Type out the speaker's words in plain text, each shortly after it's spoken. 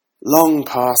Long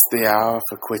past the hour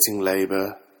for quitting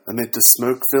labour, amid the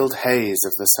smoke-filled haze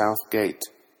of the south gate,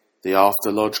 the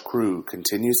after-lodge crew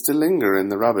continues to linger in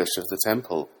the rubbish of the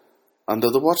temple, under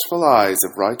the watchful eyes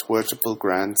of Right Worshipful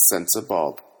Grand Censor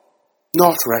Bob.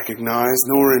 Not recognised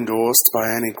nor endorsed by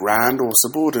any grand or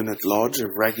subordinate lodge of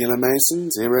regular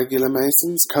masons, irregular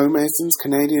masons, co-masons,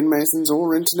 Canadian masons,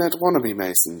 or internet wannabe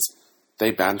masons, they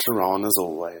banter on as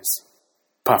always.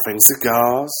 Puffing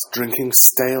cigars, drinking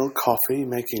stale coffee,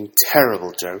 making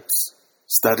terrible jokes,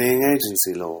 studying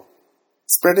agency law,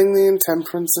 spreading the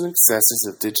intemperance and excesses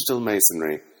of digital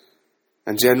masonry,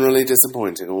 and generally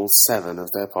disappointing all 7 of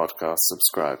their podcast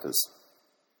subscribers.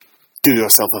 Do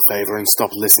yourself a favour and stop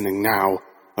listening now.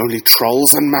 Only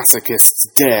trolls and masochists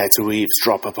dare to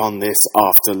eavesdrop upon this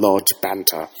after-lodge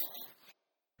banter.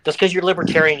 That's because you're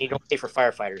libertarian and you don't pay for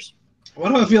firefighters. Why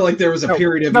do I feel like there was a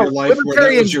period of your life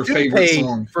where that was your favorite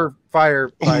song? For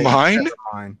firefighters.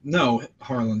 Mine? No,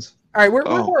 Harlan's. All right, we're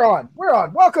on. We're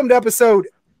on. Welcome to episode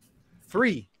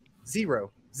 300.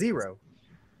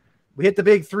 We hit the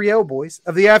big 3-0, boys,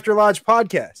 of the After Lodge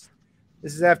podcast.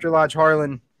 This is After Lodge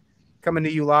Harlan coming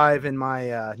to you live in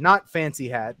my not fancy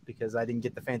hat, because I didn't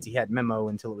get the fancy hat memo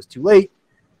until it was too late.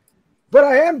 But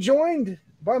I am joined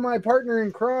by my partner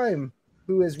in crime,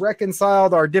 who has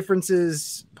reconciled our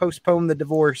differences, postponed the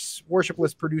divorce,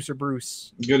 worshipless producer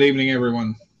Bruce. Good evening,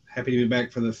 everyone. Happy to be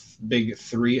back for the big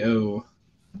 3-0.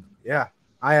 Yeah,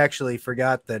 I actually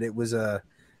forgot that it was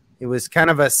kind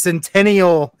of a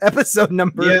centennial episode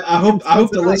number. Yeah, I hope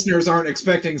the listeners aren't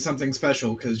expecting something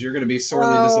special, because you're going to be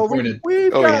sorely disappointed.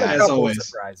 We've got as always,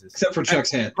 surprises. Except for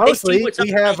Chuck's hat. Mostly, we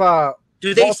have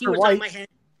Do they Walter see what's White. on my head?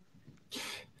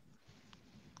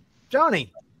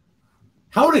 Johnny,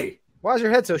 Howdy. why is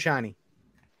your head so shiny?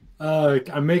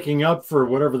 I'm making up for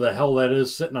whatever the hell that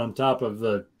is sitting on top of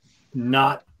the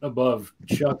knot above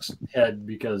Chuck's head,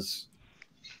 because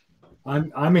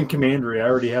I'm in commandery. I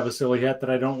already have a silly hat that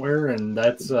I don't wear, and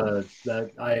that's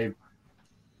it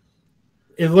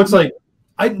looks like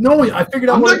I figured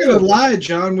out. I'm what not going to lie,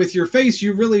 John. With your face,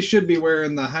 you really should be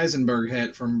wearing the Heisenberg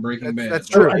hat from Breaking Bad. That's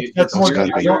true. That's more,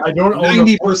 I don't own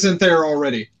 90% there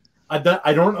already. I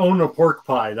don't own a pork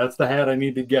pie. That's the hat I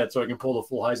need to get so I can pull the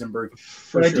full Heisenberg.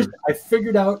 For But sure. I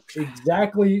figured out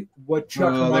exactly what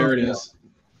Chuck. Oh, there it reminds me is. of.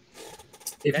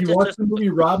 If you watch the movie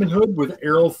Robin Hood with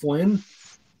Errol Flynn,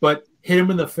 but hit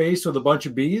him in the face with a bunch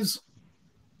of bees,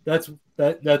 that's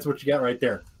what you got right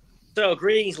there. So,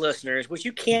 greetings, listeners. What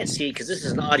you can't see, because this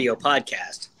is an audio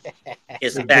podcast,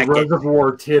 is the The fact that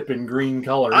reservoir tip in green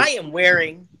colors. I am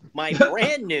wearing my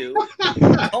brand new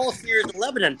Tall Sears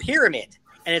Lebanon pyramid.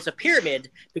 And it's a pyramid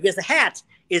because the hat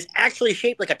is actually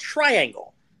shaped like a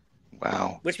triangle.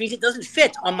 Wow. Which means it doesn't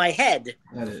fit on my head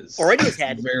That is or in his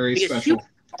head. very because special. shoes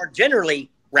are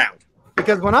generally round.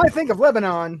 Because when I think of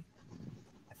Lebanon,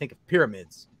 I think of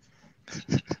pyramids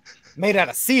made out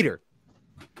of cedar.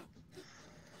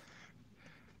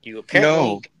 You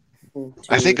apparently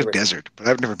I think of desert, but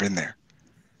I've never been there.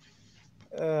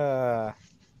 I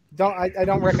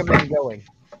don't recommend going.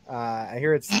 I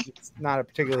hear it's not a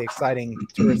particularly exciting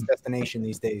tourist destination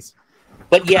these days.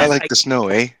 But yes, I like the snow,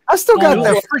 eh? I still got Oh,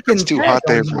 that freaking. It's too tag hot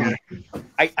there on for me. me.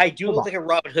 I do look like a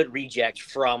Robin Hood reject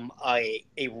from a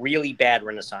really bad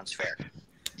Renaissance fair.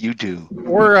 You do.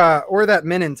 Or that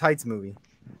Men in Tights movie.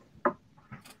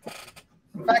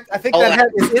 In fact, I think that hat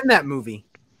is in that movie.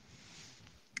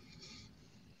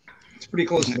 It's pretty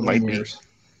close to It the might one be. yours.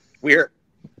 We're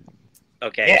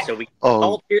okay. Yeah. So we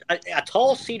Oh, a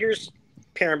tall cedars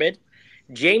pyramid.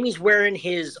 Jamie's wearing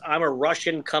his "I'm a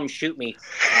Russian, come shoot me."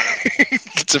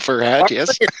 it's a fur hat,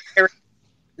 yes. Harlan is wearing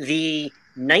the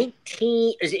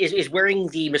 19 is wearing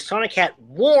the Masonic hat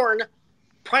worn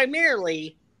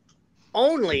primarily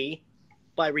only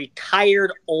by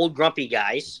retired old grumpy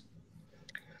guys.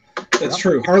 That's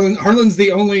true. Harlan's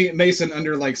the only Mason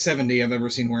under like 70 I've ever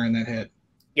seen wearing that hat.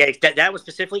 Yeah, that was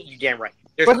specifically. You damn right.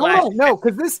 There's But hold class- on, no,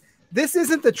 because this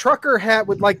isn't the trucker hat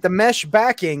with like the mesh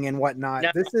backing and whatnot.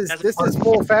 No, this is that's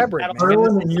full fabric. That'll- Man.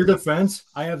 Harlan, in your defense,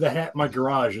 I have the hat in my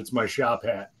garage. It's my shop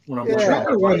hat when I'm Yeah. The working.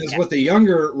 trucker one is what the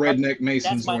younger redneck That's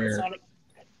Masons my wear. Masonic.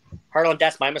 There's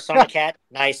that's my Masonic hat.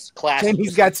 Nice, classic.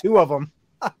 Jamie's got 2 of them.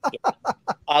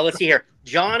 Let's see here.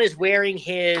 John is wearing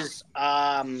his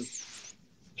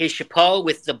chapeau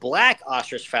with the black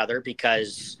ostrich feather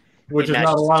because Which is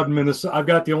not allowed in Minnesota. I've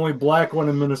got the only black one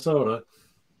in Minnesota.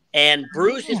 and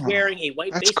Bruce is wearing a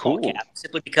white That's baseball cool. cap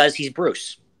simply because he's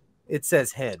Bruce. It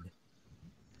says head.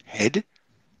 Head?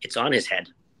 It's on his head.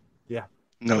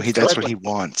 No, that's what he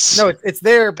wants. No, it's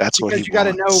there That's what because he you got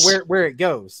to know wants. where it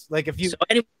goes. Like if you, So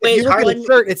if anyways, you look at Harlan, the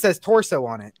shirt, it says torso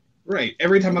on it. Right.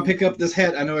 Every time I pick up this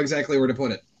hat, I know exactly where to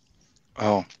put it.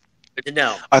 Oh, Good to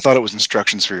know. I thought it was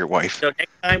instructions for your wife. So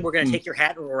next time we're going to take your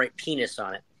hat and we'll write penis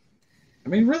on it. I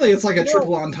mean, really, it's like a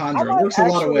triple I entendre. It might works a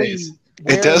lot of actually ways.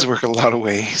 It does work a lot of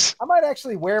ways. I might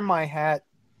actually wear my hat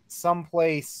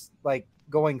someplace like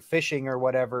going fishing or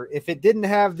whatever if it didn't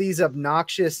have these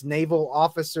obnoxious naval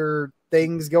officer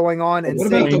things going on and What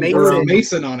say about the Mason word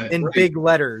Mason on it? in Right. big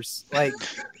letters. Like,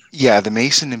 Yeah, the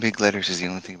Mason in big letters is the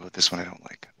only thing about this one I don't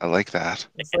like. I like that.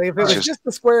 it's like if it was Just- just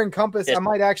the square and compass, Yes. I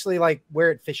might actually like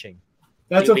wear it fishing.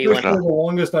 That's Maybe officially one. the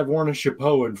longest I've worn a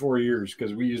chapeau in 4 years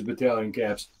because we use battalion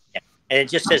caps. And it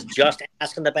just says "Just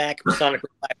Ask" on the back. Masonic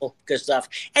Revival, good stuff.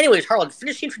 Anyways, Harlan,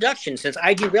 finish the introduction since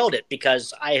I derailed it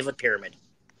because I have a pyramid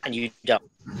and you don't.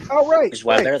 Oh, right. Which is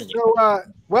why I'm better than you. So,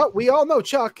 well, we all know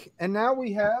Chuck, and now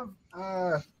we have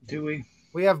Do we?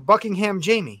 Buckingham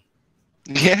Jamie.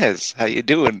 Yes, how you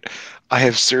doing? I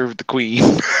have served the queen.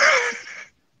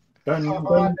 Dun,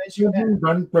 Uh-huh,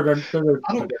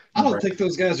 I don't think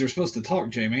those guys are supposed to talk,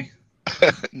 Jamie.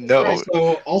 No.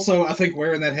 Also, I think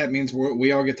wearing that hat means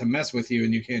we all get to mess with you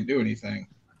and you can't do anything.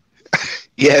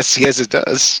 Yes, it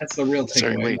does. That's the real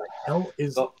Sorry, takeaway. wait. hell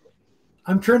is.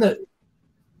 I'm trying to.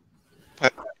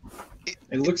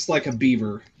 It looks like a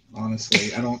beaver,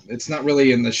 honestly. It's not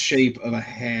really in the shape of a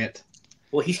hat.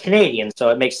 Well, he's Canadian, so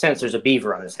it makes sense. There's a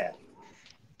beaver on his head.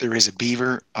 There is a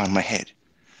beaver on my head.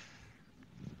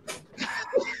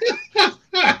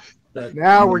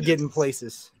 Now we're getting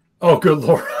places. Oh, good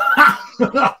lord!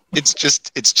 It's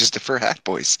just a fur hat,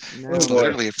 boys. Now It's boy.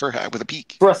 literally a fur hat with a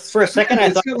peak. For a second, I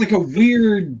It's thought got like a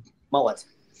weird mullet.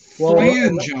 Well,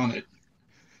 flange on it.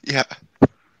 Yeah.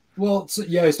 well, so,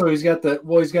 yeah. So he's got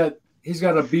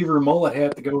a beaver mullet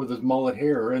hat to go with his mullet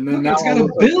hair, and then now It's got a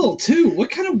bill too. What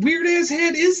kind of weird ass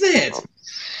hat is that?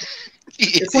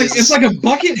 It's like a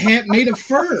bucket hat made of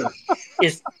fur.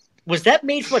 Was that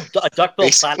made from a duckbill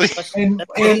Basically. platypus?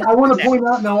 And I want to point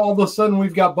out now, all of a sudden,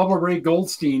 we've got Bubba Ray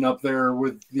Goldstein up there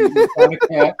with the Masonic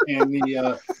hat and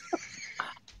the.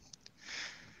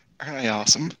 Aren't I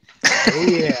awesome? Oh,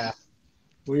 yeah.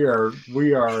 We are.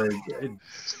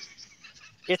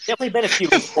 It's definitely been a few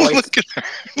weeks, boys. Look at her.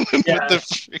 Yeah. What the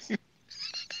freak?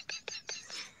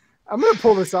 I'm gonna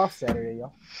pull this off Saturday,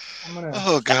 y'all. I'm gonna.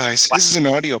 Oh, guys, this is an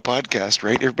audio podcast,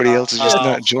 right? Everybody else is just Oh.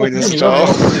 not enjoying this at Yeah. all.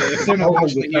 If they're not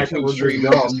watching the The fact that YouTube we're stream,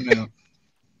 just they're dumb. missing out.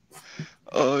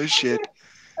 Oh, shit.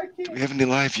 I Do can't. we have any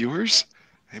live viewers?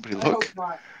 Anybody I look? hope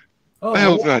not. Oh, I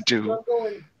hope not, too.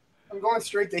 I'm going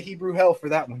straight to Hebrew hell for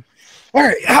that one. All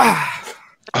right. Ah.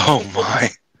 Oh, my.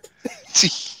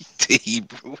 To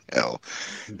Hebrew hell.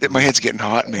 My head's getting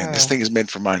hot, man. This thing is meant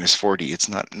for -40. It's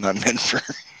not meant for.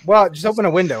 Well, just open a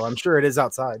window. I'm sure it is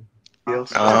outside.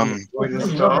 Um,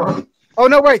 Oh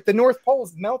no, right. The North Pole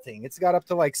is melting. It's got up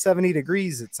to like 70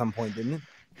 degrees at some point, didn't it?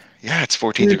 yeah, it's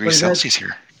 14 degrees Seriously, Celsius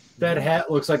here. that hat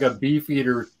looks like a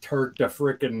beefeater turned to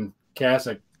frickin'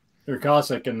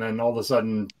 Cossack, and then all of a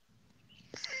sudden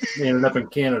they ended up in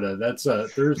Canada. That's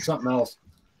there's something else.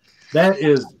 That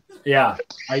is, yeah.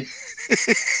 I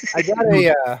got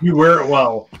a. You wear it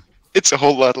well. It's a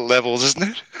whole lot of levels, isn't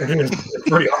it? It's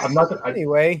pretty. I'm not.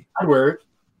 Anyway, I'd wear it.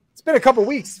 it's been a couple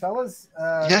weeks, fellas.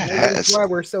 Yeah, it maybe that's has. why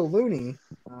we're so loony.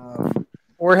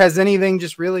 Or has anything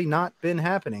just really not been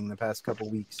happening the past couple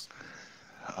weeks?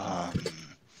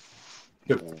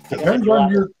 Depends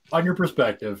on your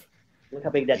perspective. Look how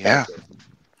big that Yeah. duck is.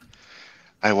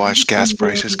 I watched gas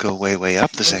prices go way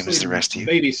up, the same as the rest of you.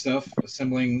 Baby stuff,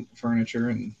 assembling furniture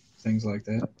and things like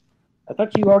that. I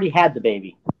thought you already had the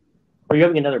baby. Or you're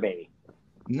having another baby.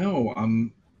 No,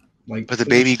 I'm like. But the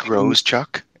baby grows,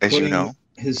 Chuck, as you putting know.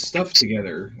 his stuff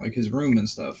together, like his room and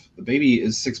stuff. The baby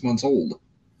is 6 months old.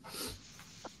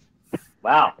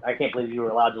 Wow. I can't believe you were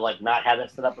allowed to not have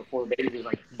that set up before the baby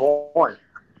was born.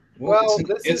 Well,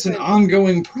 it's an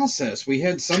ongoing process. We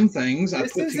had some things. I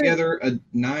This put isn't- together a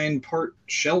 9-part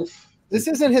shelf. This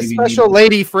isn't his Baby special needed-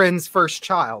 lady friend's first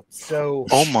child, so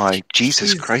Oh my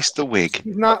Jesus She's- Christ, the wig.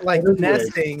 she's not like That is weird.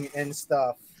 nesting and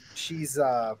stuff. She's been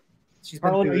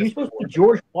Harlan, through are you this supposed to before. be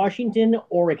George Washington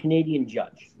or a Canadian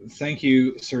judge? Thank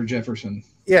you, Sir Jefferson.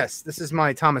 Yes, this is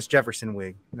my Thomas Jefferson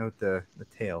wig. Note the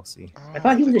tail. See, I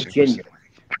thought he was a ginger.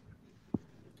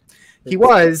 he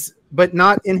was, but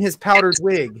not in his powdered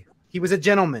wig. He was a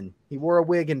gentleman. He wore a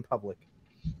wig in public.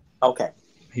 Okay.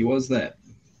 He was that.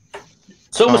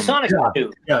 So Um, Masonic yeah.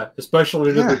 too. Yeah,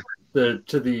 especially to Yeah.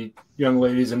 the young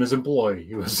ladies and his employee.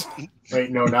 He was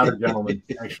wait, no, not a gentleman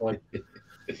actually.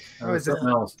 Oh, is it? Something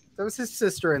else. That was his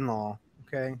sister-in-law.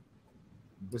 Okay,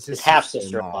 was His half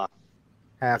sister-in-law.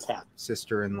 Half Half.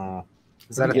 sister-in-law.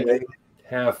 Is that a Yeah. thing?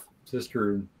 Half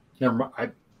sister. Never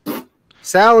mind.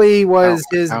 Sally was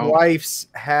his Ow. wife's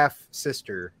half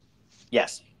sister.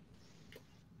 Yes.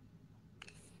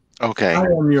 Okay. I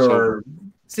am your.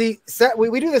 See,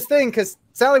 we do this thing because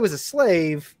Sally was a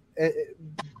slave,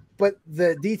 but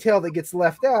the detail that gets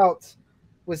left out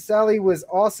was Sally was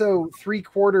also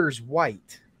 3/4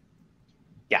 white.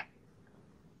 Yeah.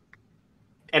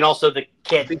 And also the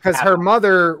kid. Because her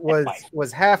mother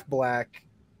was half black,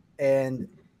 and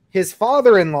his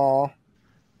father-in-law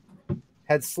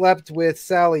had slept with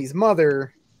Sally's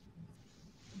mother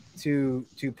to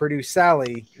produce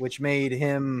Sally, which made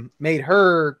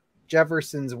her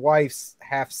Jefferson's wife's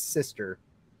half sister.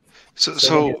 So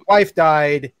when his wife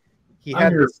died, he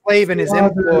had the slave in his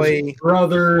employ.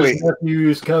 Brothers,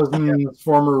 nephews, cousins,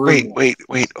 former. Wait.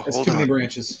 That's Hold too on. many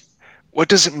branches. What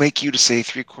does it make you to say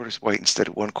 3/4 white instead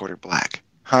of 1/4 black?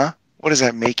 Huh? What does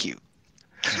that make you?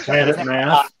 Bad at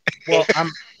math. Well, I'm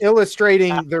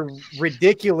illustrating the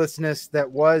ridiculousness that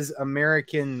was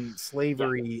American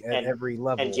slavery at every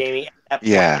level. And Jamie, at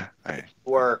Yeah.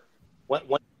 Or when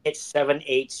it's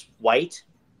 7/8 white,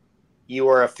 you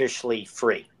are officially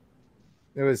free.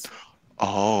 It was.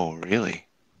 Oh, really?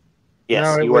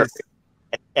 Yes, no, you were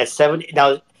at 7.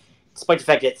 Now, despite the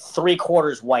fact that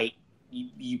 3/4 white,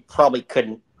 you probably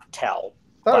couldn't tell.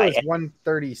 I thought it was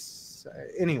 130.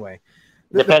 Anyway,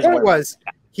 the point was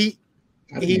he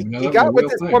got with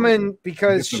this woman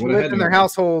because she lived in their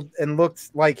household and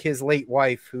looked like his late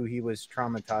wife, who he was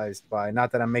traumatized by.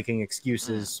 Not that I'm making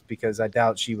excuses, because I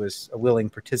doubt she was a willing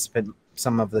participant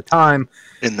some of the time.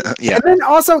 And then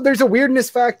also there's a weirdness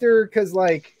factor because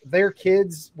like their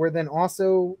kids were then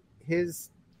also his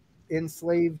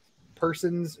enslaved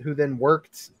persons who then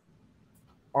worked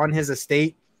on his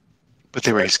estate. But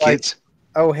they were his kids.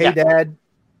 Oh, hey, Dad,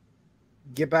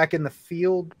 get back in the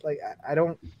field. Like I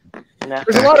don't.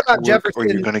 There's a lot about Jefferson. Or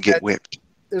you're going to get whipped.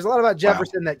 There's a lot about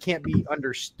Jefferson that can't be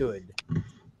understood.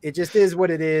 It just is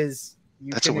what it is.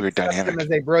 That's a weird dynamic. Him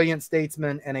as a brilliant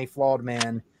statesman and a flawed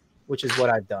man, which is what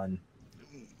I've done.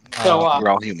 So we're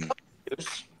all human.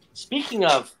 Speaking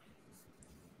of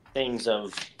things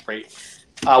of great,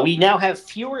 we now have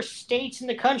fewer states in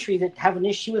the country that have an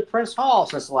issue with Prince Hall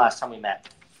since the last time we met.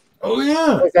 Oh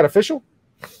yeah, is that official?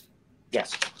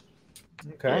 Yes.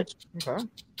 Okay.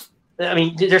 I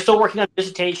mean, they're still working on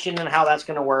visitation and how that's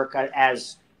going to work.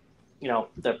 As you know,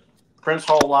 the Prince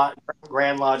Hall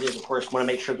Grand Lodges, of course, want to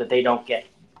make sure that they don't get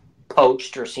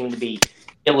poached or seem to be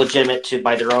illegitimate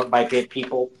by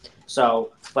people.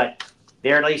 So, but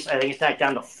they're at least, I think it's back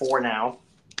down to 4 now.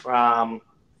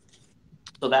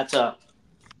 So that's a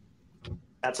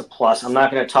plus. I'm not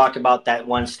going to talk about that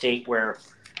one state where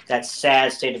that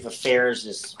sad state of affairs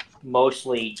is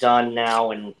mostly done now,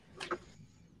 and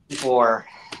people are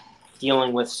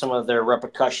dealing with some of the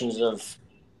repercussions of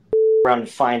around to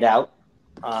find out.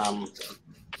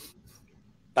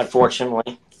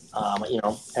 Unfortunately,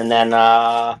 and then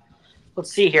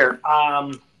let's see here.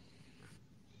 I've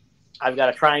got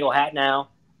a triangle hat now.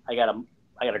 I got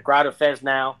a grotto fez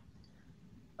now.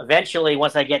 Eventually,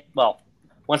 once I get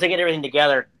everything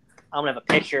together, I'm gonna have a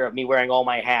picture of me wearing all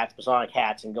my hats, Masonic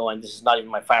hats, and going, "This is not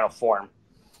even my final form."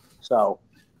 So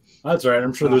that's right.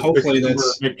 I'm sure there's hopefully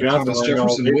that's a Thomas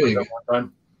Jefferson wig.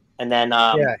 And then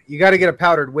you got to get a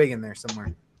powdered wig in there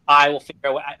somewhere. I will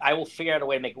figure out a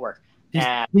way to make it work.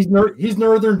 He's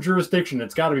northern jurisdiction.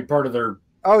 It's got to be part of their.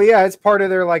 Oh yeah, it's part of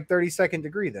their 32nd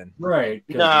degree then. Right.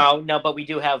 No, but we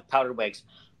do have powdered wigs.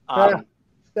 And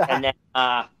then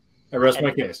I rest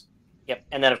my case. Yep.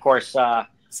 And then of course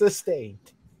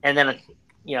sustained. And then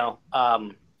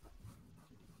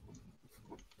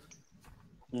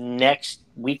next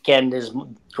weekend is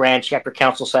Grand Chapter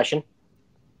Council session.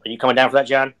 Are you coming down for that,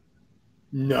 John?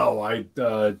 No, I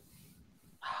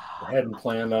hadn't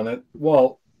planned on it.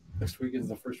 Well, next weekend is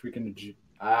the first weekend of June.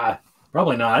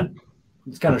 Probably not.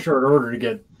 It's kind of short order to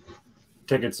get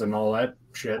tickets and all that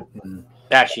shit.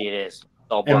 Actually, it is.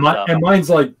 And mine's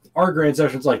like, our grand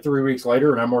session's like 3 weeks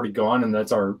later, and I'm already gone, and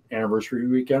that's our anniversary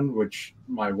weekend, which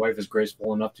my wife is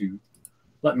graceful enough to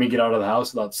let me get out of the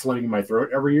house without slitting my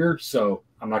throat every year, so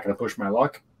I'm not going to push my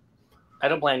luck. I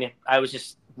don't blame you. I was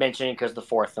just mentioning because the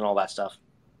 4th and all that stuff.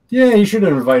 Yeah, you should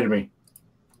have invited me.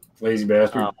 Lazy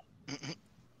bastard.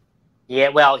 Yeah,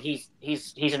 well, he's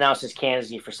announced his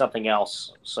candidacy for something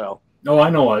else, so. Oh, I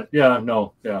know what.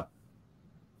 Yeah.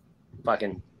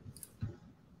 Fucking.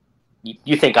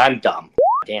 You think I'm dumb?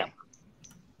 Damn.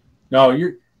 No,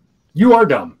 you are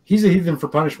dumb. He's a heathen for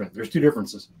punishment. There's 2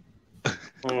 differences.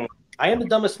 I am the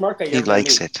dumbest smart guy. He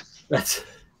likes it. That's.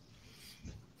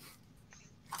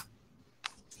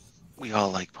 We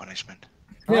all like punishment.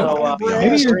 Yeah,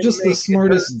 maybe you're just the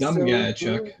smartest dumb guy,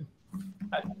 Chuck.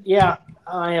 Yeah,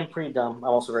 I am pretty dumb. I'm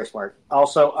also very smart.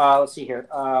 Also, let's see here.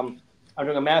 I'm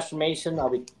doing a Master Mason. I'll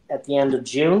be at the end of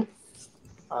June.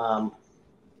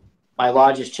 My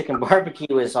lodge's chicken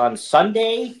barbecue is on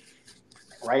Sunday,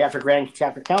 right after Grand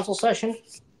Chapter Council session.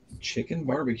 Chicken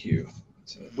barbecue.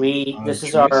 This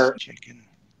is choice. our. Chicken.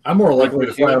 I'm more likely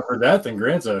to fly out for that than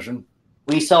Grand Session.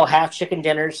 We sell half chicken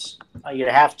dinners. You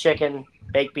get half chicken,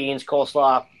 baked beans,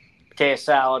 coleslaw, potato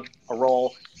salad, a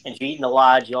roll. And if you eat in the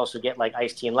lodge, you also get like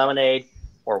iced tea and lemonade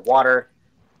or water.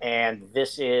 And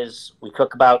we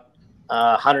cook about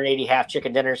 180 half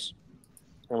chicken dinners.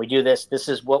 And we do this. This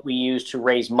is what we use to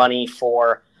raise money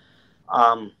for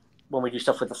when we do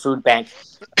stuff with the food bank,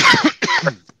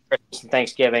 Christmas and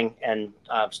Thanksgiving, and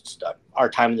our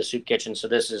time in the soup kitchen. So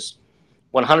this is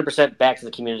 100% back to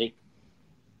the community.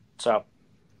 So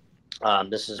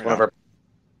this is one of our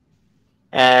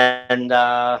If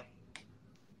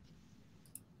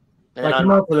I come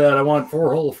up with that, I want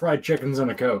 4 whole fried chickens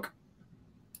and a Coke.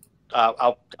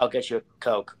 I'll get you a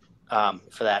Coke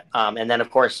for that. And then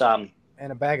of course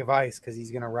and a bag of ice because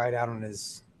he's gonna ride out on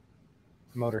his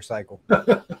motorcycle.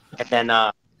 And then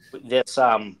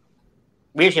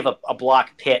we actually have a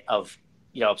block pit of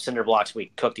cinder blocks. We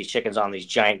cook these chickens on these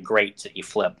giant grates that you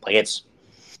flip.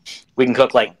 We can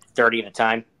cook like 30 at a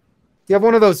time. Do you have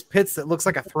one of those pits that looks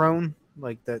like a throne,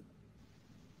 like that?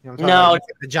 No, like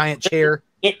the giant chair.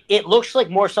 It looks like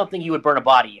more something you would burn a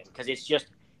body in because it's just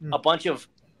a bunch of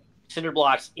cinder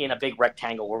blocks in a big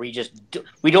rectangle where we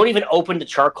don't even open the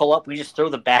charcoal up. We just throw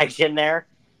the bags in there,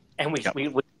 and we set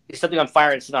something on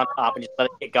fire and sit on top and just let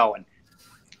it get going.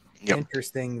 Yep.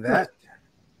 Interesting that.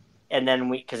 And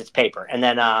then because it's paper, and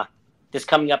then this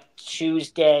coming up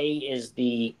Tuesday is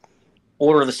the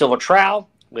Order of the Silver Trowel,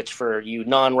 which for you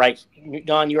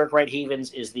non-York Rite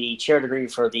heathens is the chair degree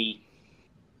for the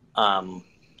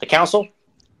council,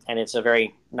 and it's a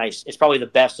very nice. It's probably the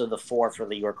best of the 4 for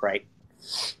the York Rite.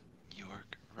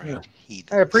 York Rite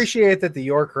heathens. I appreciate that the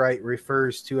York Rite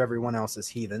refers to everyone else as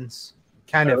heathens.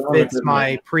 Kind of fits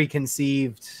my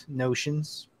preconceived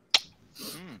notions.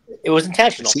 It was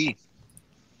intentional.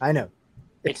 I know.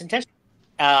 It's intentional.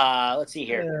 Let's see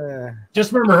here.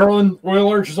 Just remember, Harlan, Royal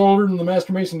Arch is older than the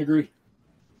Master Mason degree.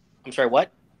 I'm sorry,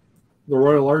 what? The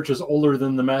Royal Arch is older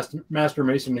than the Master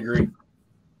Mason degree.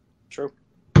 True.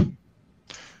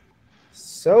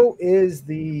 So is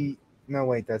the... No,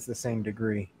 wait, that's the same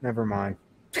degree. Never mind.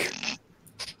 I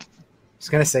was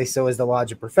going to say so is the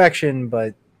Lodge of Perfection,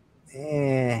 but...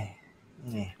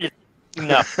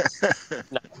 No.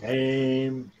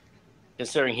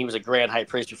 Considering he was a grand high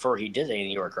priest before he did any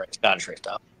New York Rite Scottish Rite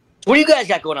stuff. So what do you guys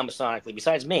got going on Masonically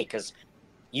besides me? Because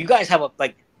you guys have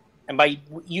and by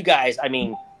you guys I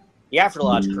mean the After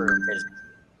Lodge crew. Because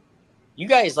you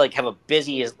guys have a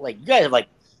busy you guys have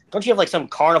don't you have some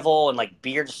carnival and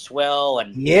beer to swell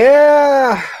and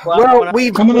yeah. Well,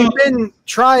 we've been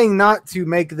trying not to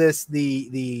make this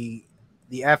the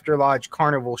After Lodge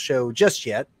Carnival show just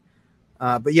yet.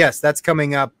 But yes, that's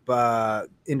coming up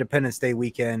Independence Day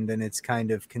weekend, and it's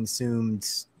kind of consumed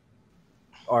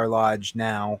our lodge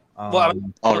now.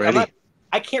 Already?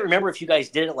 I can't remember if you guys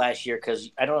did it last year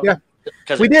because I don't. Yeah,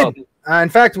 we did. In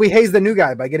fact, we hazed the new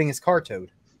guy by getting his car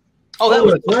towed. Oh, that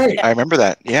was great. I remember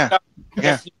that. Yeah.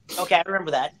 Yeah. Okay, I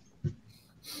remember that.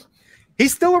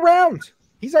 He's still around.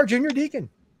 He's our junior deacon.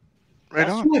 Right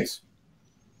on. Nice.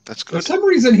 That's good. For some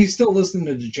reason, he's still listening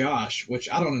to Josh, which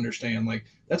I don't understand.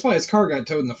 That's why his car got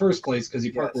towed in the first place, because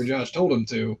he parked where Josh told him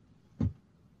to.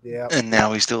 Yeah. And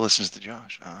now he still listens to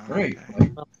Josh. Right.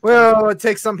 Okay. Well, it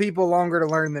takes some people longer to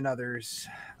learn than others.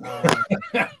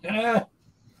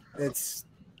 It's,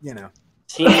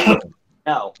 See,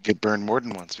 no. Get burned more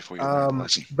than once before you learn a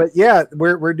lesson. But yeah,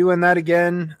 we're doing that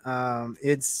again.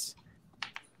 It's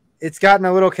gotten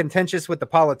a little contentious with the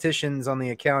politicians on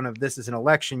the account of this is an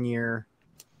election year.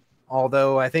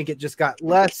 Although I think it just got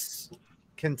less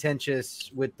contentious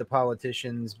with the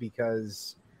politicians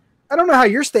because I don't know how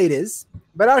your state is,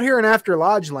 but out here in After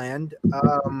Lodge land,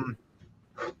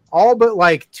 all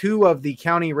but 2 of the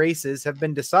county races have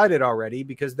been decided already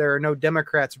because there are no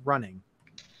Democrats running.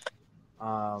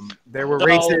 There were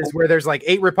races where there's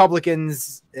 8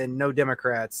 Republicans and no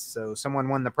Democrats. So someone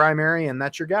won the primary and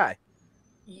that's your guy.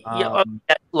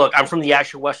 Look, I'm from the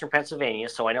actual Western Pennsylvania,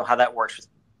 so I know how that works with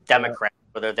Democrats,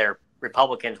 whether they're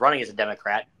Republicans running as a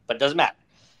Democrat, but it doesn't matter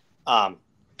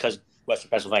because Western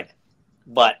Pennsylvania.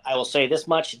 But I will say this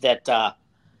much, that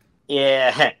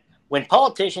when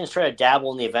politicians try to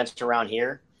dabble in the events around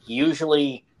here,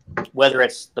 usually, whether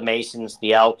it's the Masons,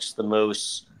 the Elks, the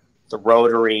Moose, the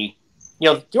Rotary,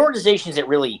 the organizations that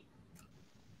really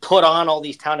put on all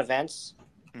these town events,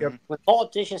 when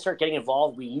politicians start getting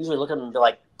involved, we usually look at them and be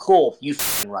like, cool, you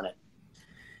f***ing run it.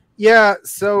 Yeah,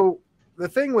 so the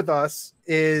thing with us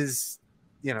is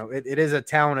it is a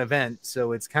town event,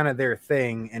 so it's kind of their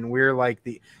thing. And we're like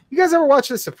you guys ever watch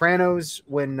The Sopranos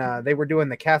when they were doing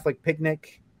the Catholic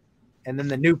picnic and then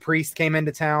the new priest came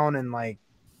into town and like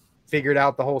figured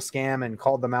out the whole scam and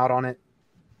called them out on it?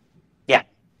 Yeah.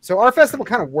 So our festival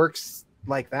kind of works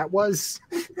like that was.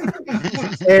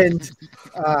 And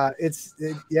it's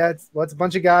a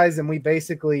bunch of guys, and we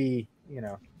basically,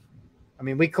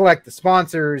 we collect the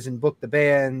sponsors and book the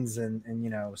bands and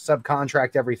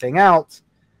subcontract everything out.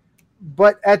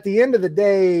 But at the end of the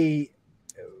day,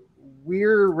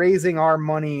 we're raising our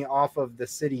money off of the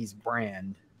city's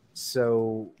brand.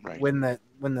 So when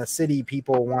the city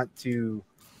people want to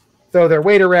throw their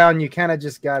weight around, you kind of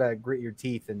just got to grit your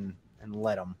teeth and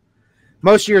let them.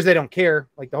 Most years they don't care.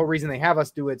 Like the whole reason they have us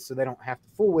do it so they don't have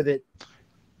to fool with it.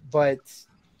 But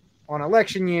on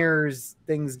election years,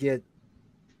 things get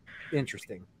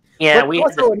interesting. Yeah, but we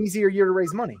also an easier year to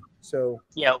raise money. So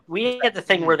yeah, we had the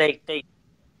thing where they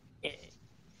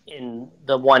in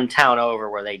the one town over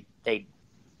where they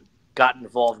got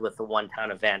involved with the one town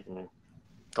event, and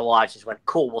the lodge just went,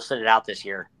 cool, we'll send it out this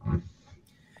year.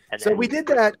 And so we did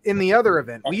that in the other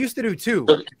event. We used to do two,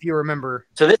 if you remember.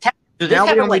 So this now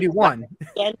we only do one.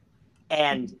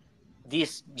 And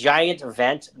this giant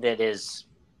event that has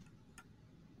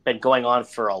been going on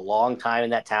for a long time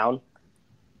in that town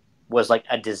was like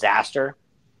a disaster.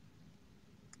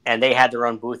 And they had their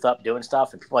own booth up doing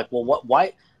stuff. And people were like,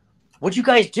 well, what'd you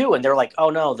guys do? And they're like, oh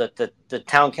no, the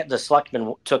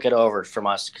selectman took it over from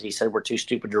us because he said we're too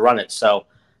stupid to run it. So,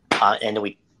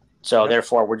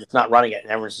 therefore we're just not running it.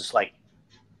 And everyone's just like,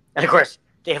 and of course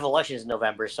they have elections in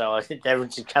November. So I think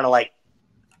everyone's just kind of like,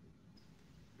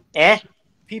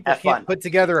 people can't put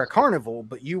together a carnival,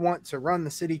 but you want to run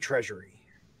the city treasury.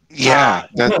 Yeah,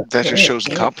 that just shows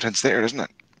incompetence there, doesn't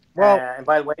it? Well, and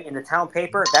by the way, in the town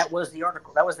paper, that was the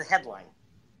article. That was the headline.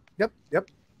 Yep.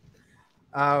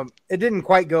 It didn't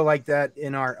quite go like that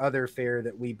in our other fair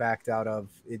that we backed out of.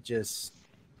 It just,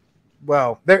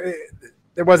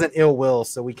 there wasn't ill will,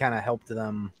 so we kind of helped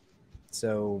them.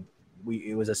 So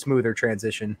it was a smoother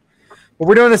transition. But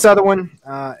we're doing this other one,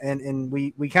 and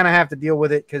we kind of have to deal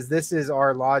with it because this is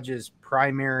our lodge's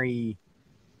primary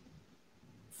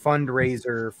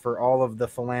fundraiser for all of the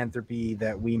philanthropy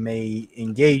that we may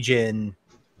engage in.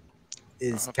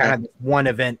 Is kind of one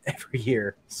event every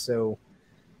year. So,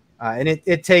 and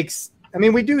it takes,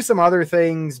 we do some other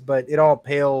things, but it all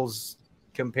pales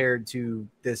compared to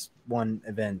this one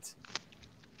event.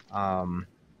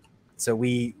 So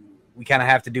we kind of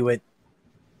have to do it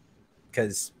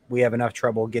because we have enough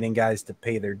trouble getting guys to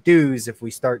pay their dues. If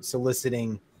we start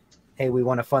soliciting, hey, we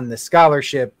want to fund this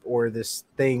scholarship or this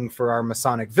thing for our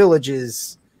Masonic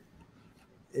villages,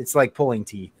 it's like pulling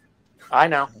teeth. I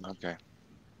know. Okay.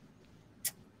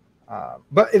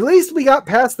 But at least we got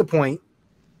past the point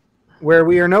where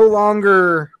we are no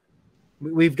longer,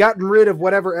 we've gotten rid of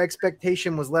whatever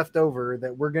expectation was left over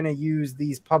that we're going to use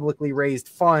these publicly raised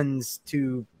funds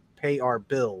to pay our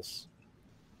bills.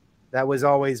 That was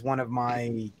always one of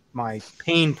my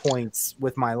pain points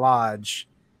with my lodge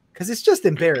because it's just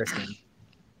embarrassing.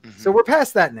 Mm-hmm. So we're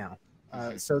past that now.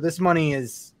 So this money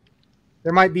is,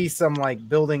 there might be some like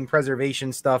building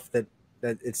preservation stuff that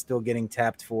it's still getting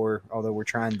tapped for, although we're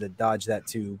trying to dodge that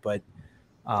too. But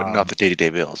not the day-to-day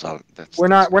bills. We're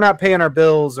not paying our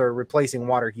bills or replacing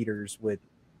water heaters with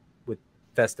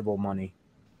festival money.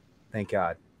 Thank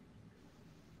God.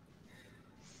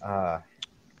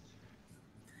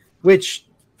 Which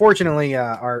fortunately,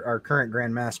 our current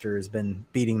Grand Master has been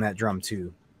beating that drum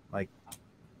too. Like,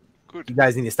 good. You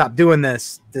guys need to stop doing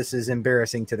this. This is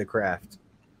embarrassing to the craft.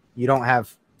 You don't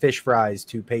have fish fries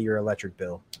to pay your electric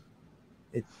bill.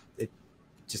 It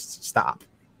just stop.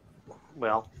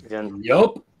 Well, then.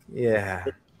 Yup. Yeah.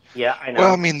 Yeah, I know.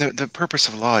 Well, the purpose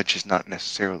of lodge is not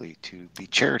necessarily to be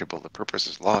charitable. The purpose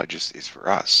of lodge is for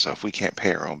us. So if we can't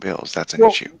pay our own bills, that's an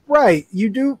issue. Right.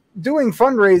 Doing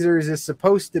fundraisers is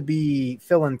supposed to be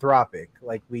philanthropic.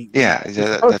 Like we're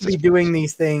supposed to be doing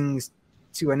these things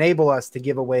to enable us to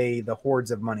give away the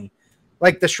hordes of money.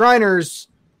 Like the Shriners,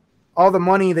 all the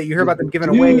money that you hear about them giving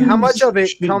away, how much of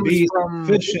it comes from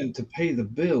sufficient to pay the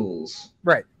bills?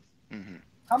 Right. Mm-hmm.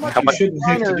 How much you shouldn't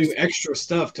have to do extra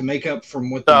stuff to make up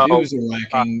from what the dues are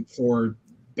lacking for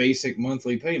basic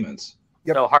monthly payments.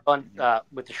 Yep. So Harlan,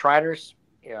 with the Shriners,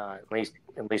 at least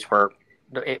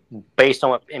based on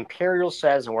what Imperial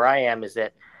says and where I am, is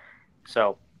that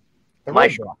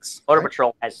my Motor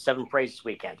Patrol has 7 parades this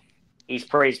weekend. Each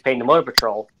parade is paying the Motor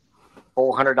Patrol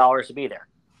 $400 to be there.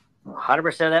 100%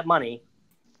 of that money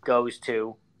goes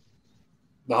to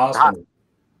the hospital.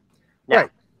 Now,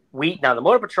 Now, the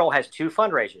Motor Patrol has 2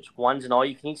 fundraisers. One's an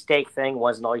all-you-can-eat steak thing.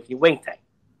 One's an all-you-can-eat wing thing.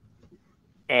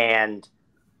 And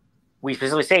we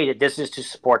specifically say that this is to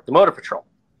support the motor patrol.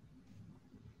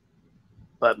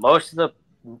 But most of the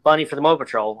money for the motor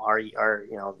patrol are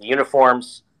the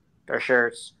uniforms, their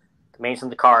shirts, the maintenance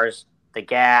of the cars, the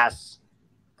gas,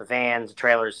 the vans, the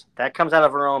trailers. That comes out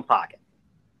of our own pocket.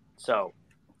 So,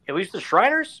 at least the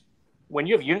Shriners, when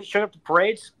you have units showing up to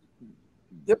parades,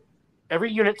 Yep,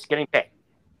 every unit's getting paid.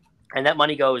 And that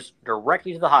money goes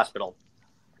directly to the hospital.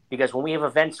 Because when we have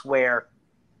events where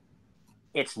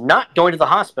it's not going to the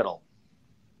hospital,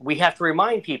 we have to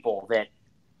remind people that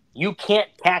you can't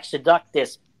tax deduct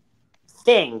this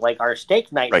thing like our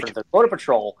steak night for the motor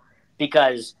patrol,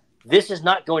 because this is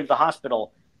not going to the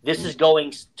hospital. This is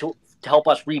going to help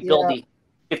us rebuild the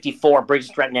 54 Briggs &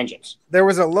 Stratton engines. There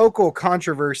was a local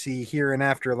controversy here in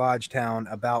After Lodge Town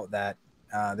about that.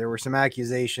 There were some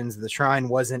accusations the Shrine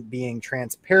wasn't being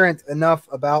transparent enough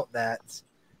about that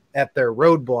at their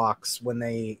roadblocks when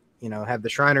they, have the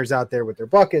Shriners out there with their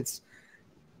buckets.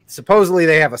 Supposedly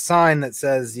they have a sign that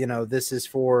says, this is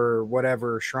for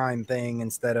whatever Shrine thing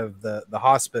instead of the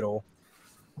hospital.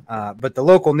 But the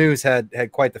local news had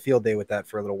quite the field day with that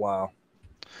for a little while.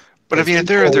 But I mean, if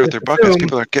they're there with their buckets,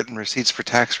 people are getting receipts for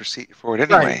tax receipt for it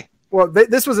anyway. Right. Well,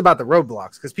 this was about the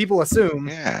roadblocks because people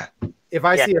assume if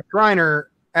I see a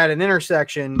Shriner at an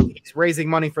intersection, he's raising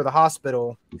money for the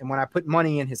hospital, and when I put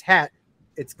money in his hat,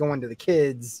 it's going to the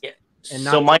kids and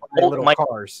not my little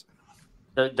cars.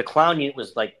 The clown unit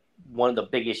was like one of the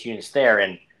biggest units there,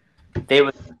 and they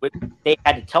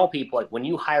had to tell people, like, when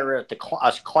you hire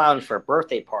us clowns for a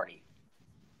birthday party,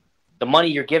 the money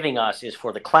you're giving us is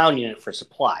for the clown unit for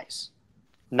supplies,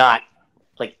 not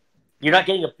like you're not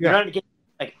getting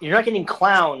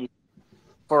clown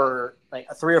for like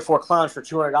 3 or 4 clowns for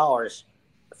 $200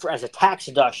 as a tax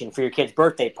deduction for your kid's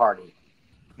birthday party.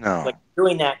 No, like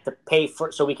doing that to pay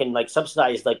for so we can like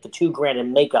subsidize like the $2,000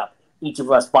 in makeup each of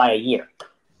us buy a year.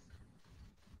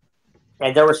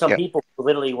 And there were some people who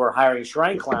literally were hiring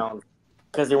Shrine clowns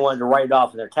because they wanted to write it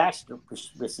off of their tax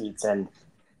receipts. And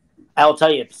I'll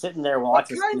tell you, sitting there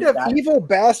watching. What kind of evil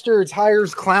bastards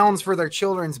hires clowns for their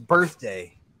children's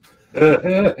birthday?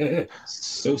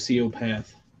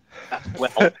 Sociopath.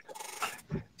 Well,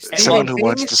 someone who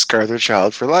wants to scar their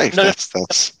child for life. No,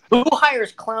 that's who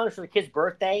hires clowns for the kid's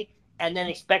birthday and then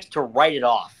expects to write it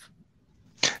off?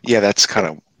 Yeah, that's kind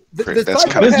of. The that's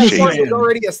kind of psychopath part shady. was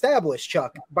already established,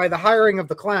 Chuck, by the hiring of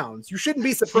the clowns. You shouldn't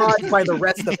be surprised by the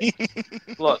rest of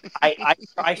it. Look, I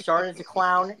started as a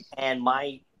clown, and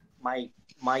my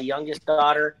youngest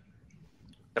daughter,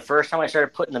 the first time I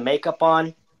started putting the makeup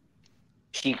on,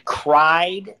 she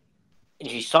cried, and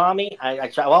she saw me. I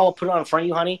said, "Well, I'll put it on in front of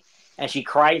you, honey." And she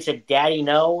cried and said, "Daddy,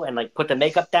 no," and like put the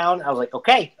makeup down. I was like,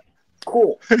 "Okay,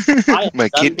 cool." My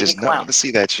kid does not want to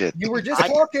see that shit. You were just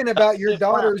talking about your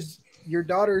daughter's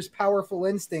powerful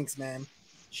instincts, man.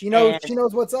 She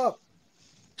knows what's up.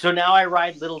 So now I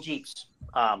ride little Jeeps,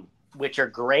 which are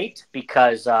great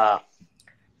because I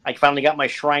finally got my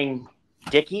Shrine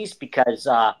Dickies, because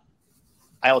I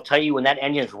will tell you, when that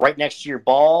engine is right next to your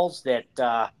balls, that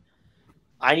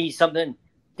I need something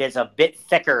that's a bit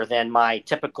thicker than my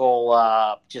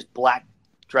typical just black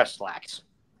dress slacks.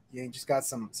 You just got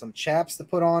some chaps to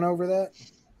put on over that?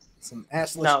 Some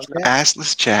assless chaps?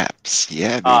 Assless chaps.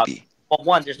 Yeah, baby. Well,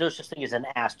 one, there's no such thing as an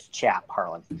assed chap,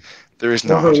 Harlan. There is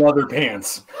not. Those are leather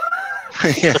pants.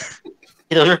 Yeah.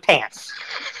 Those are pants.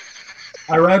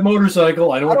 I ride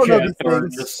motorcycle. I know what chaps are.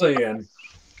 things. Just saying.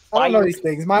 I don't know these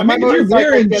things. I mean, if you're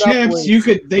wearing chaps,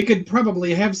 they could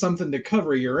probably have something to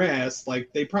cover your ass.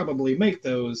 Like, they probably make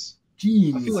those.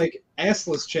 Jeez. I feel like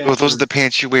assless chaps. Well, those are the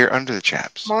pants you wear under the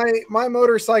chaps. My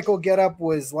motorcycle getup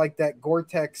was like that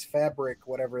Gore-Tex fabric,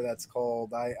 whatever that's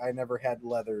called. I never had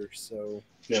leather, so.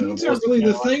 Jeans aren't really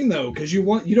the thing, though, because you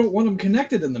don't want them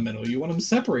connected in the middle. You want them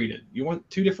separated. You want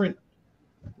 2 different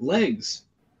legs.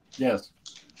 Yes.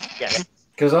 Yes.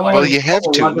 Well, you have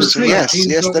to. So yes,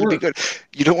 that'd be work. good.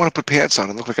 You don't want to put pants on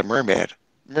and look like a merman.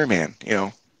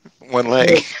 One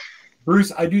leg.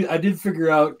 Bruce, I did figure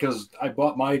out, because I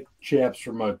bought my chaps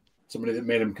from somebody that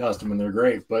made them custom, and they're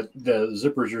great, but the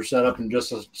zippers are set up in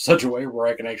just such a way where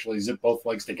I can actually zip both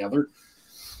legs together.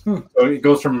 So it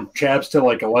goes from chaps to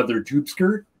like a leather tube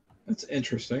skirt. That's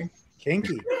interesting.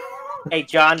 Kinky. Hey,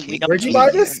 John. Where'd you buy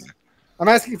this? I'm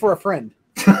asking for a friend.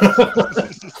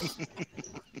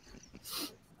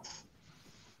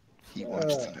 He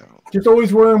wants to know. Just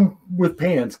always wear them with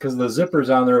pants, because the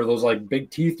zippers on there are those like big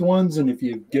teeth ones, and if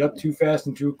you get up too fast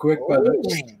and too quick,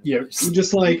 You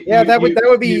just like that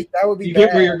would be you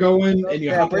get where you're going, and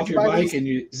you hop off your bike and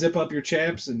you zip up your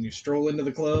chaps and you stroll into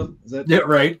the club. Is that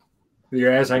right?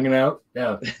 Your ass hanging out.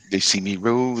 Yeah. They see me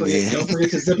rolling. So don't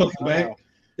forget to zip up the back. Wow.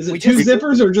 Is it We two just-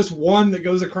 zippers or just one that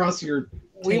goes across your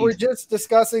We taint? were just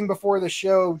discussing before the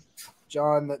show,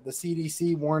 John, that the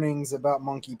CDC warnings about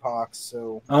monkeypox.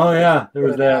 So Oh yeah, there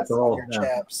was put an that. ass on your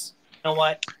chaps. You know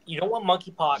what? You don't want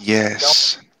monkeypox.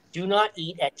 Yes. Do not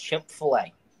eat at chimp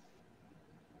fillet.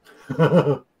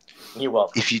 Oh. You're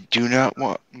welcome. If you do not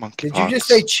want monkeypox, Did you just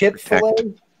say chip protect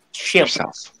fillet? Chimp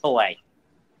yourself. fillet.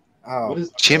 Oh, What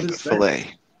is Chimp what is that?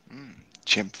 fillet.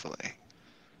 Chimp fillet.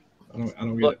 I don't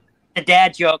get Look. it. The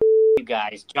dad joke, you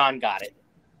guys. John got it.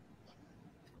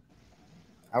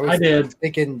 I did.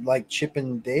 thinking like Chip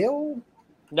and Dale.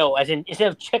 No, as in instead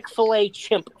of Chick-fil-A,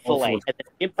 chimp fillet. Oh,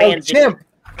 As in Oh,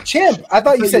 chimp. I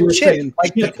thought you I thought said you were chip, saying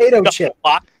like chip. potato chip.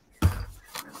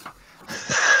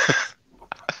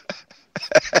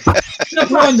 Step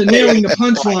one to nailing the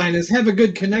punchline is have a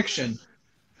good connection.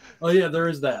 Oh yeah, there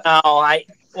is that.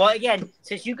 Well, again,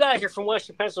 since you guys are from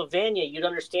Western Pennsylvania, you'd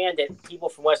understand that people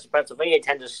from Western Pennsylvania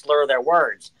tend to slur their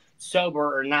words,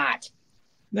 sober or not.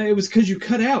 No, it was because you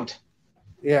cut out.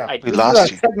 Yeah, I, We this lost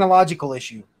is a you. technological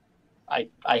issue. I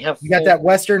have You got that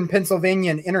Western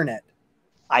Pennsylvanian internet.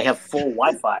 I have full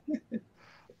Wi-Fi.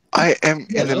 I am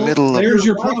in the well, middle of. there's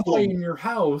your Wi-Fi problem. in your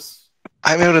house.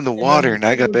 I'm out in the water, and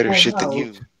I got better Find shit than out.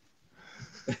 you.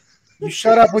 You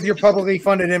shut up with your publicly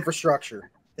funded infrastructure.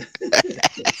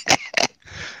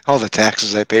 All the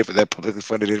taxes I pay for that publicly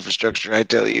funded infrastructure, I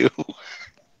tell you.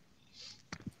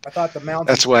 I thought the mountain.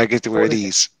 That's why I get to wear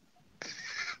these.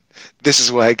 This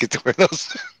is why I get to wear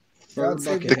those. God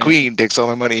save The queen takes all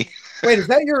my money. Wait, is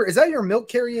that your milk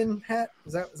carrying hat?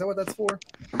 Is that what that's for?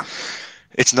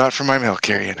 It's not for my milk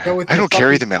carrying. Go with I your don't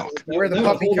carry puppy- the milk. You wear the That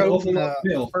would puppy hold an coat awful and lot of the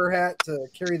milk. fur hat to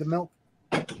carry the milk.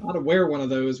 I ought to wear one of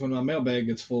those when my mailbag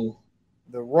gets full.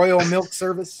 The Royal Milk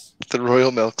Service. The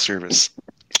Royal Milk Service.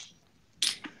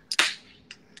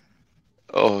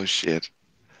 Oh shit!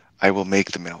 I will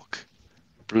make the milk.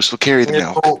 Bruce will carry the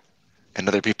milk, and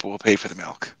other people will pay for the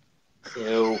milk.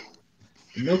 Ew.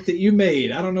 The milk that you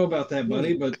made. I don't know about that,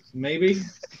 buddy, but maybe.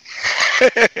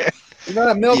 You know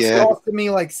that milk's Yeah. costing me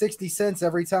like 60 cents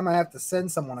every time I have to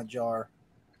send someone a jar.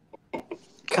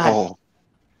 God.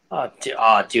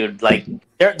 Oh, Dude, like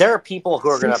there are people who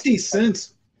are gonna 60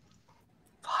 cents.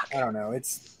 I don't know.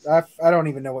 I don't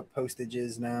even know what postage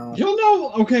is now. You'll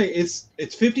know. Okay, it's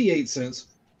 58 cents.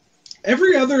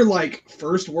 Every other like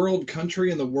first world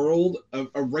country in the world,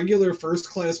 a regular first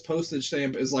class postage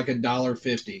stamp is like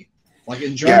 $1.50. Like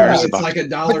in Germany, ours is it's about- like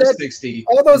 $1.60.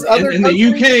 All those other In the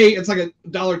countries- UK, it's like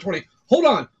 $1.20. Hold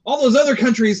on, all those other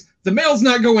countries, the mail's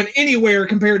not going anywhere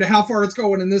compared to how far it's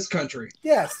going in this country.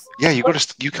 Yes. yeah. You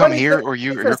come But here it's a- or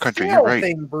you it's your a country. scale You're right.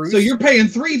 thing, Bruce. So you're paying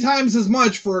 3 times as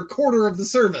much for a quarter of the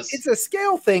service. It's a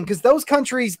scale thing because those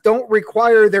countries don't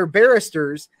require their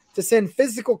barristers to send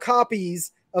physical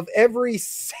copies of every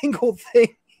single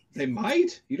thing. They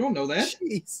might. You don't know that.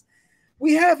 Jeez.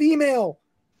 We have email.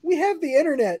 We have the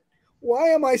internet. Why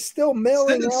am I still mailing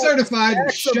Send it out certified.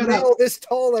 and stacks of Shut mail up. this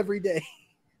tall every day?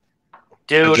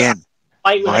 dude. Again,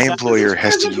 fight with my a guy- employer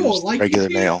has to Physical, use like, you regular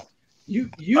can't- mail. You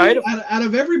Right. out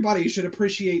of everybody should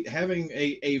appreciate having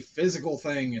a physical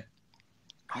thing.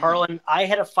 Harlan, I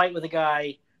had a fight with a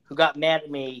guy who got mad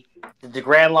at me that the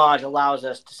Grand Lodge allows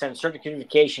us to send certain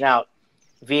communication out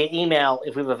via email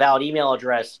if we have a valid email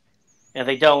address. And if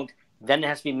they don't, then it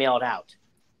has to be mailed out.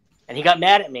 And he got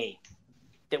mad at me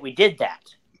that we did that.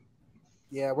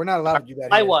 Yeah, we're not allowed to do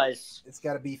that. I here. was. It's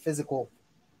got to be physical.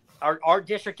 Our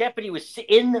district deputy was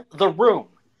in the room,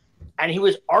 and he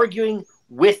was arguing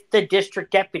with the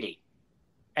district deputy.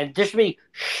 And the district deputy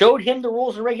showed him the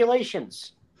rules and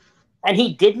regulations, and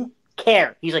he didn't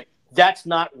care. He's like, that's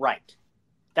not right.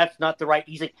 That's not the right.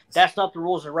 He's like, that's not the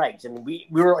rules and regs. And we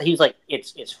were. He's like,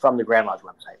 it's from the Grand Lodge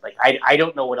website. Like, I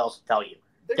don't know what else to tell you.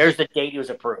 There's the date it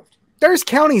was approved. There's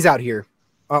counties out here.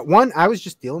 One I was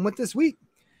just dealing with this week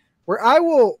where I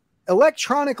will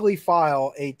electronically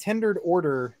file a tendered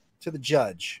order to the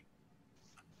judge.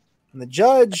 And the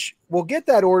judge will get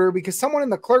that order because someone in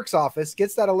the clerk's office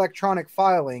gets that electronic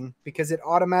filing because it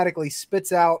automatically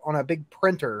spits out on a big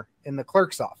printer in the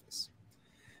clerk's office.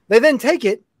 They then take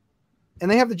it and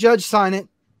they have the judge sign it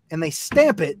and they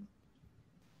stamp it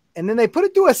and then they put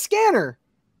it through a scanner.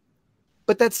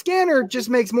 But that scanner just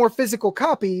makes more physical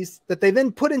copies that they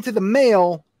then put into the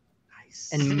mail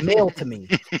and mail to me.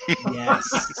 Yes.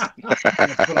 That's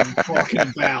what I'm talking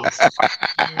about.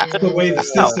 That's the way the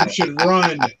system should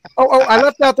run. Oh, I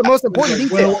left out the most important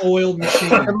It's a detail. well-oiled machine.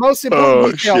 The most important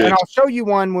Oh, detail, shit. and I'll show you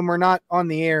one when we're not on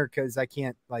the air because I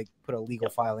can't like put a legal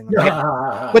filing on it.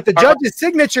 But But the judge's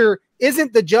signature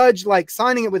isn't the judge like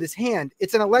signing it with his hand.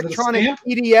 It's an electronic stamp?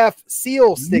 PDF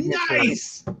seal signature.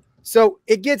 Nice. So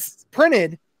it gets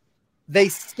printed. They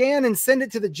scan and send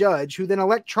it to the judge, who then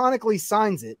electronically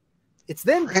signs it. It's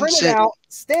then printed out,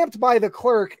 stamped by the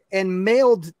clerk, and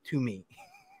mailed to me.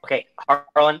 Okay,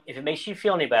 Harlan, if it makes you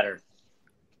feel any better.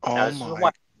 Oh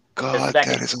my God,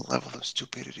 that is a level of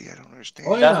stupidity I don't understand.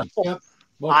 Oh yeah. Yep.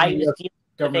 I was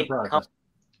government practice.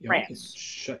 France.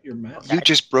 Shut your mouth. You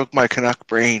just broke my Canuck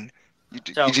brain.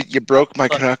 You broke my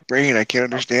Canuck brain. I can't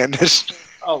understand this.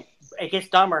 Oh, it gets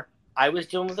dumber. I was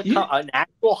dealing with an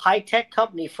actual high-tech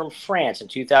company from France in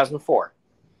 2004.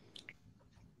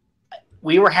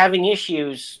 We were having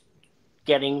issues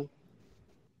getting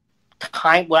what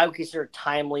I would consider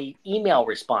timely email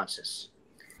responses.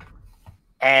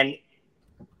 And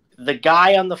the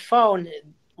guy on the phone,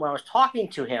 when I was talking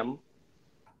to him,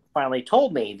 finally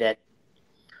told me that,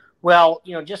 well,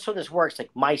 just so this works, like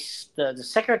the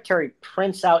secretary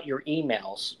prints out your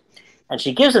emails and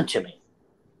she gives them to me.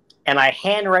 And I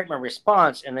handwrite my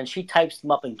response, and then she types them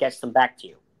up and gets them back to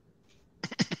you.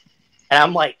 And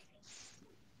I'm like,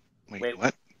 wait,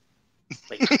 what?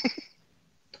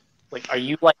 Like, are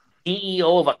you like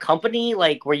CEO of a company?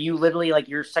 Like, where you literally, like,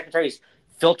 your secretary's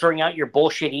filtering out your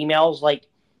bullshit emails? Like,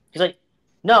 he's like,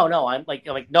 no. I'm like,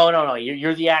 no.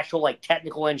 You're the actual, like,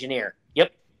 technical engineer.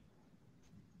 Yep.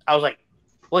 I was like,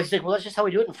 well, he's like, well, that's just how we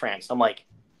do it in France. I'm like,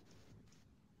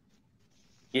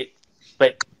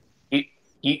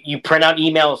 You print out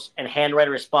emails and handwrite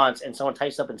a response, and someone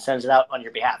types up and sends it out on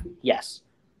your behalf. Yes.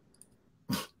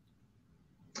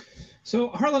 So,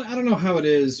 Harlan, I don't know how it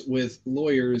is with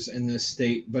lawyers in this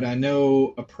state, but I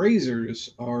know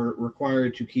appraisers are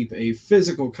required to keep a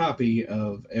physical copy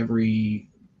of every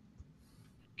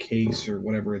case or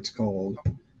whatever it's called.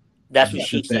 That's what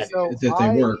she said. That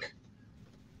they work.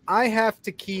 I have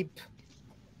to keep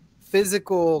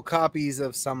physical copies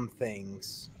of some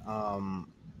things.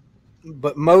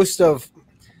 But most of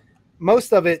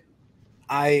it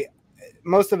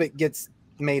gets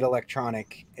made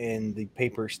electronic and the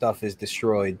paper stuff is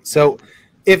destroyed. So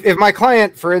if my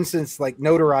client, for instance, like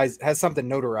has something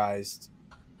notarized,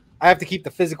 I have to keep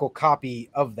the physical copy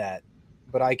of that,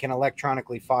 but I can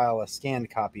electronically file a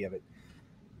scanned copy of it.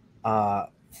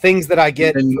 Things that I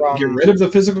get and get rid of the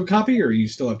physical copy, or you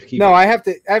still have to keep No, it? I have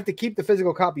to keep the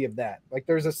physical copy of that. Like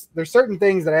there's certain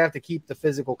things that I have to keep the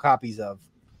physical copies of.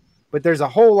 But there's a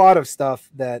whole lot of stuff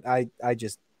that I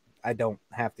don't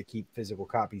have to keep physical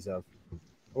copies of.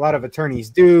 A lot of attorneys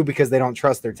do because they don't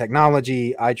trust their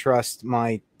technology. I trust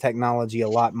my technology a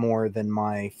lot more than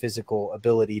my physical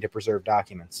ability to preserve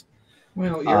documents.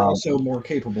 Well, you're also more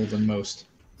capable than most.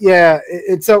 Yeah,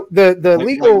 and so the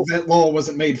legal that law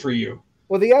wasn't made for you.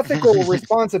 Well, the ethical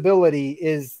responsibility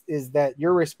is that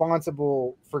you're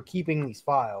responsible for keeping these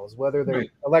files, whether they're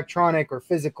electronic or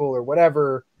physical or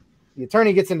whatever. The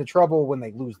attorney gets into trouble when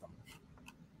they lose them.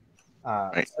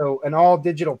 So an all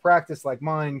digital practice like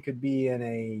mine could be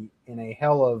in a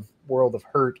hell of world of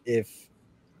hurt if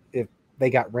they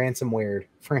got ransomware,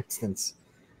 for instance.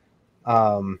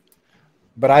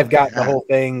 But I've got the whole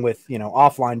thing with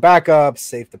offline backups,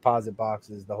 safe deposit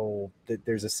boxes.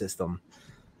 There's a system.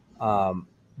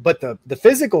 But the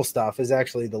physical stuff is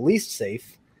actually the least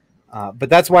safe. But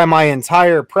that's why my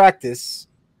entire practice.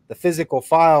 The physical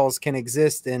files can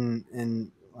exist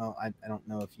in well, I don't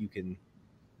know if you can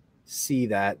see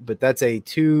that, but that's a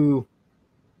two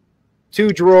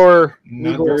drawer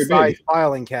legal size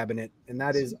filing cabinet, and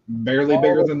that is barely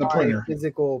bigger than the printer.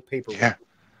 Physical paperwork. Yeah.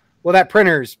 Well, that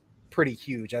printer's pretty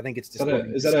huge. I think it's just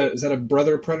is that a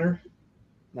Brother printer?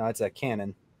 No, it's a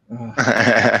Canon.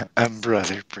 A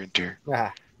Brother printer.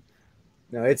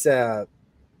 No, it's that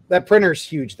printer's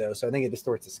huge though, so I think it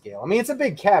distorts the scale. I mean, it's a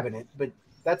big cabinet, but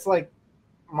that's like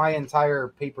my entire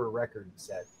paper record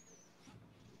set.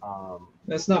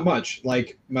 That's not much.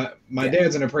 Like my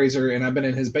dad's an appraiser, and I've been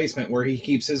in his basement where he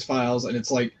keeps his files, and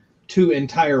it's like 2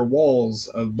 entire walls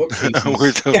of bookcases. And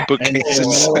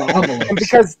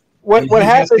because what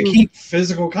happens to keep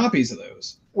physical copies of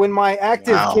those. When my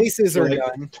active cases are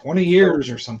done, 20 years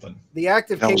or something. The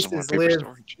active cases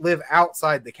live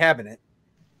outside the cabinet,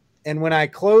 and when I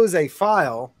close a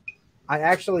file, I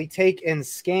actually take and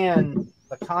scan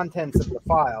the contents of the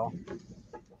file,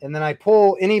 and then I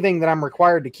pull anything that I'm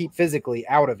required to keep physically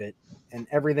out of it, and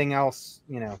everything else,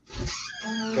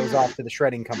 goes off to the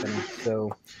shredding company.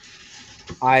 So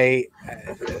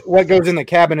what goes in the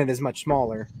cabinet is much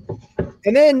smaller.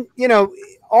 And then,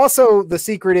 also the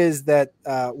secret is that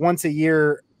once a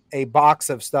year, a box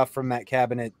of stuff from that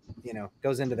cabinet,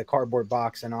 goes into the cardboard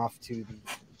box and off to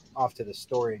the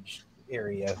storage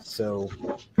area. So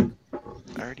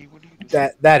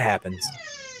that happens.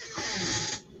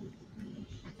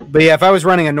 But yeah, if I was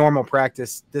running a normal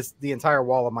practice, the entire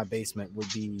wall of my basement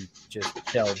would be just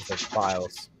shelves of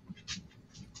files.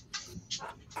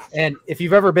 And if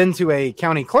you've ever been to a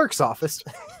county clerk's office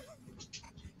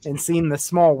and seen the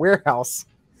small warehouse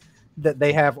that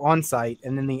they have on site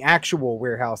and then the actual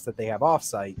warehouse that they have off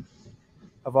site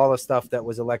of all the stuff that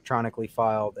was electronically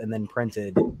filed and then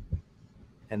printed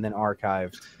and then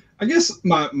archived. I guess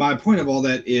my point of all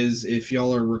that is if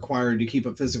y'all are required to keep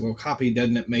a physical copy,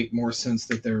 doesn't it make more sense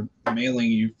that they're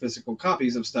mailing you physical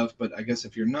copies of stuff? But I guess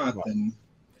if you're not, then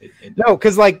no,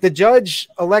 because like the judge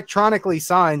electronically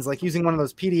signs, like using one of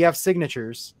those PDF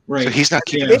signatures. Right. So he's not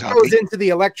keeping It a copy. goes into the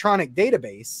electronic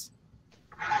database,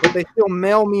 but they still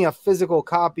mail me a physical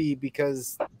copy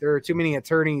because there are too many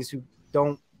attorneys who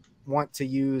don't want to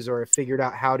use or have figured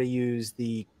out how to use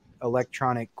the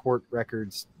electronic court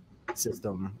records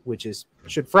system, which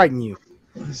should frighten you.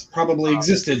 It's probably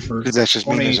existed for Because that's just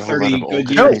 20, mean there's a whole lot 30 of old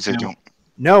good attorneys years that now. don't.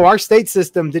 No, our state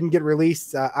system didn't get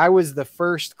released. I was the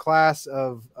first class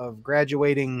of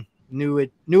graduating new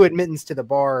admittance to the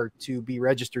bar to be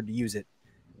registered to use it.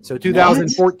 So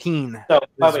 2014 So,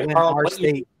 was wait, when Harlan, our what year-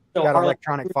 state so got Harlan,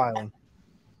 electronic filing.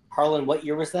 Harlan, what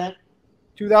year was that?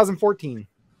 2014.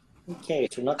 Okay,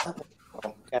 so not that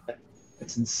long. Okay.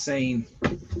 It's insane.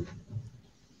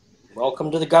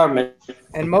 Welcome to the government.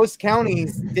 And most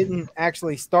counties didn't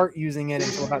actually start using it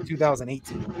until about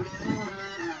 2018.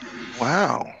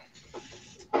 Wow.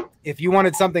 If you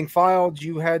wanted something filed,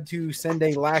 you had to send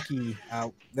a lackey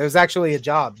out. There's actually a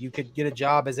job. You could get a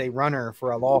job as a runner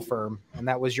for a law firm, and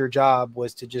that was your job,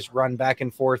 was to just run back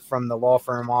and forth from the law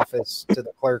firm office to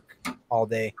the clerk all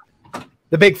day.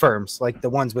 The big firms, like the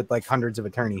ones with like hundreds of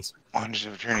attorneys. Hundreds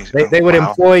of attorneys. They would Wow.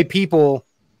 employ people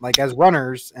like as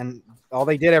runners, and all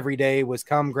they did every day was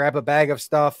come grab a bag of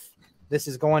stuff. This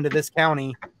is going to this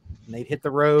county, and they'd hit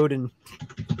the road and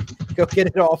go get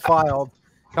it all filed.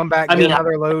 Come back, get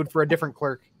another load for a different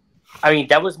clerk. I mean,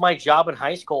 that was my job in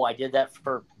high school. I did that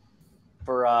for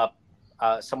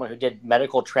someone who did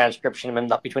medical transcription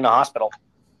in between the hospital,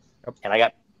 and I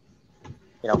got,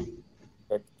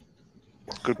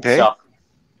 Good pay. So,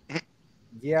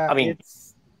 Yeah, I mean,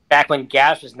 it's back when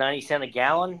gas was 90 cents a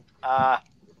gallon.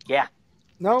 Yeah.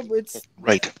 no, it's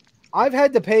Right. I've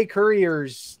had to pay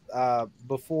couriers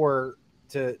before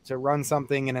to run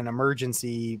something in an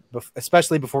emergency,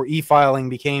 especially before e-filing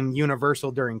became universal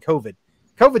during COVID.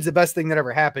 COVID's the best thing that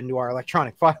ever happened to our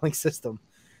electronic filing system.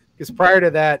 Because prior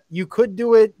to that, you could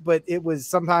do it, but it was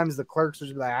sometimes the clerks would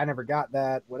be like, I never got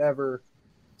that, whatever.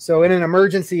 So in an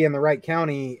emergency in the right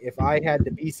county, if I had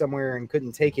to be somewhere and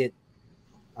couldn't take it,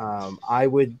 I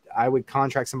would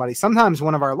contract somebody. Sometimes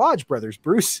one of our lodge brothers,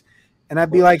 Bruce, and I'd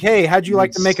be like, hey, how'd you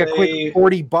like to make a quick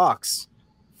 $40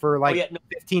 for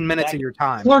 15 minutes of your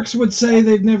time? Clerks would say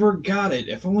they've never got it.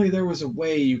 If only there was a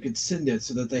way you could send it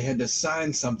so that they had to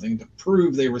sign something to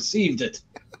prove they received it.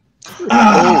 Would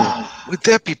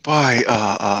that be by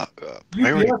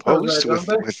priority UPS post does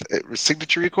that, with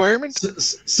signature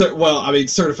requirements? So, well, I mean,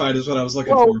 certified is what I was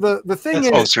looking for. Well, the thing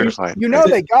That's is, certified. you know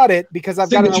they got it because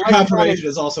I've got an Signature electronic, confirmation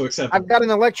is also acceptable. I've got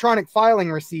an electronic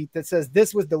filing receipt that says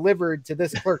this was delivered to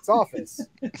this clerk's office,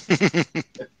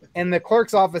 and the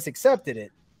clerk's office accepted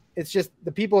it. It's just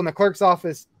the people in the clerk's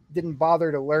office didn't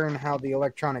bother to learn how the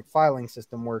electronic filing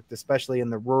system worked, especially in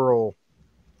the rural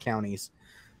counties.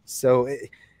 So,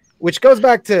 which goes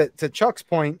back to Chuck's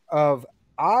point of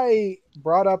I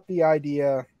brought up the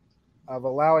idea of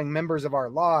allowing members of our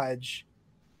lodge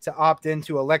to opt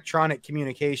into electronic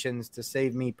communications to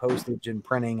save me postage and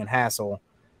printing and hassle.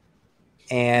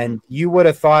 And you would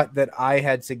have thought that I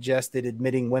had suggested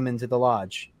admitting women to the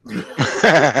lodge.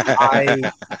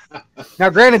 Now,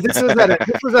 granted, this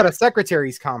was at a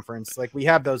secretary's conference. Like we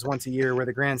have those once a year where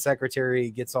the grand secretary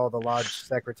gets all the lodge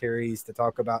secretaries to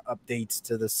talk about updates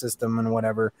to the system and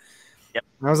whatever. Yep.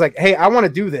 And I was like, hey, I want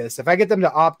to do this. If I get them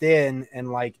to opt in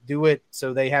and like do it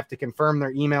so they have to confirm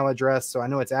their email address so I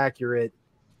know it's accurate.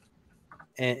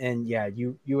 And yeah,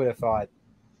 you would have thought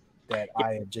that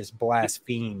I had just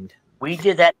blasphemed. We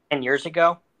did that 10 years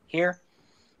ago here,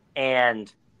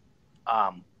 and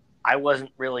I wasn't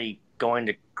really going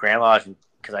to Grand Lodge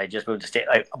because I just moved to state.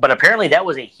 But apparently that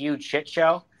was a huge shit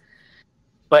show.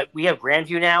 But we have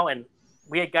Grandview now, and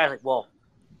we had guys like, well,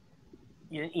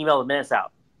 you didn't email the minutes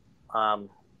out.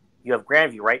 You have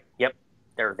Grandview, right? Yep.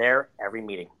 They're there every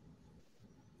meeting.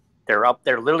 They're up.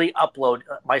 They're literally upload.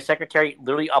 My secretary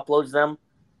literally uploads them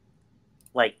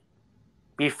like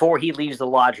before he leaves the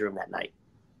lodge room that night.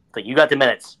 Like, you got the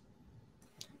minutes.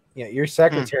 Yeah, your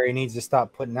secretary needs to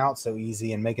stop putting out so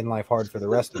easy and making life hard for the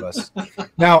rest of us.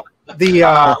 Now,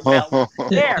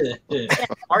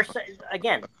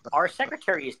 our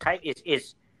secretary is type is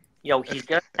he's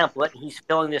got a template. He's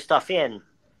filling this stuff in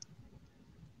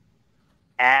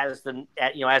as the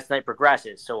night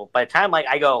progresses. So by the time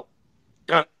I go,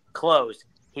 closed.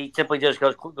 He simply just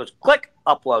goes click,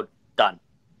 upload, done.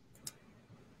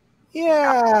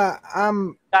 Yeah,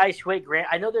 Guys who hate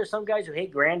I know there's some guys who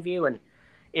hate Grandview, and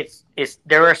it's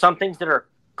there are some things that are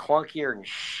clunkier and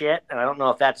shit, and I don't know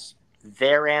if that's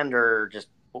their end or just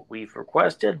what we've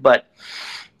requested, but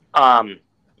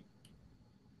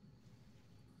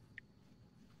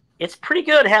it's pretty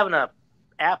good having a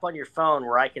app on your phone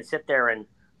where I can sit there and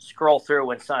scroll through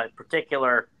when some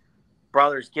particular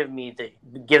brother's giving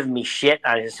me shit.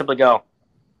 I just simply go,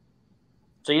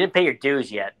 so you didn't pay your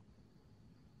dues yet.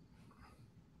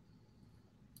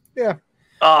 Yeah,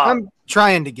 I'm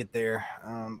trying to get there.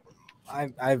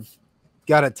 I've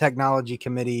got a technology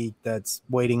committee that's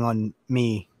waiting on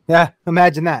me. Yeah,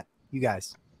 imagine that, you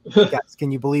guys.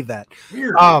 Can you believe that?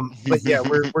 Weird. But yeah,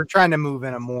 we're trying to move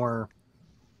in a more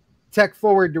tech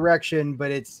forward direction,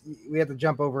 but we have to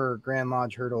jump over Grand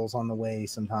Lodge hurdles on the way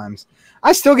sometimes.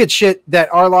 I still get shit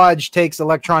that our lodge takes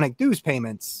electronic dues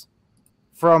payments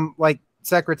from like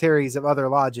secretaries of other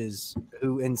lodges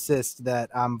who insist that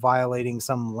I'm violating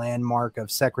some landmark of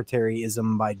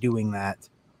secretaryism by doing that.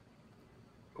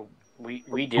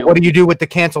 We do. What do you do with the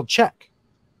canceled check?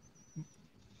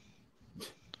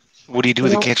 What do you do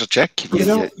with a canceled check? They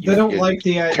don't like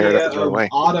the idea of away.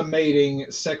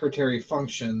 automating secretary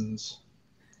functions.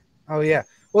 Oh yeah,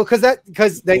 well, because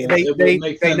they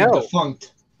know.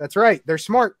 Defunct. That's right. They're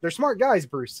smart. They're smart guys,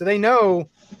 Bruce. So they know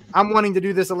I'm wanting to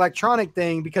do this electronic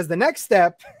thing because the next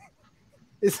step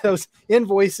is those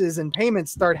invoices and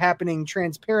payments start happening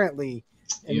transparently,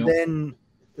 and then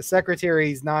the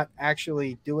secretary's not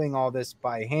actually doing all this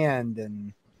by hand,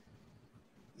 and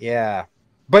yeah.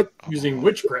 But using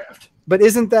witchcraft. But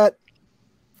isn't that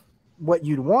what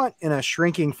you'd want in a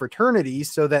shrinking fraternity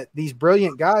so that these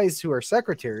brilliant guys who are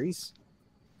secretaries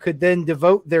could then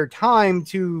devote their time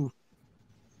to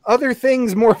other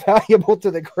things more valuable to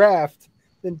the craft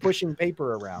than pushing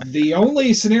paper around? The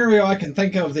only scenario I can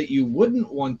think of that you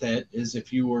wouldn't want that is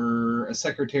if you were a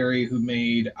secretary who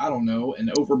made, I don't know,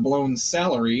 an overblown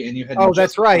salary and you had. Oh,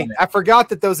 that's right. I forgot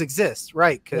that those exist.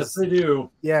 Right. Yes, they do.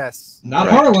 Yes. Not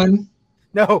Harlan.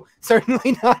 No,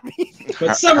 certainly not me.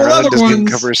 But several other doesn't ones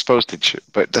cover his postage,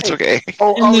 but that's okay.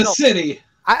 In the city.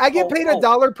 I get paid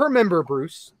 $1 per member,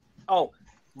 Bruce. Oh,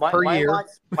 per year.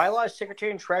 My lodge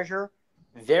secretary and treasurer,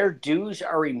 their dues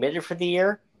are remitted for the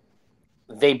year.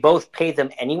 They both pay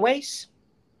them anyways.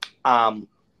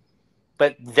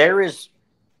 But there is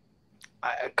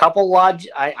a couple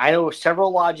lodges. I know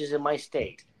several lodges in my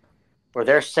state where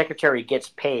their secretary gets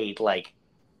paid like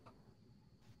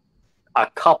a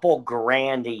couple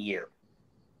grand a year.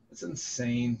 That's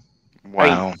insane.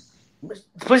 Wow. To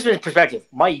put this in perspective,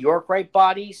 my York Right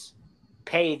bodies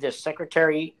pay the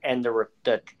secretary and the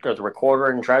recorder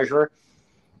and treasurer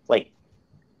like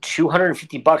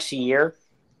 $250 a year,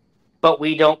 but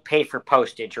we don't pay for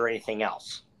postage or anything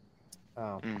else.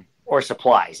 Or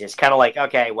supplies. It's kind of like,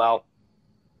 okay, well.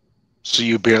 So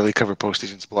you barely cover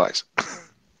postage and supplies.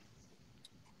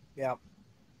 Yeah.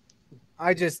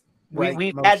 I just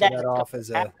we've most had of that off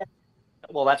as a.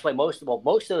 Well, that's why most of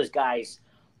those guys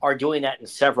are doing that in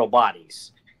several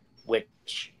bodies,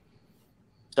 which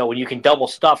so when you can double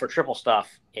stuff or triple stuff,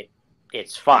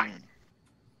 it's fine.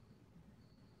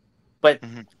 But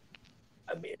I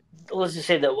mean, let's just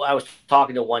say that I was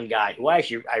talking to one guy who I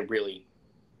really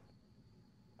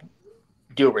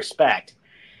do respect,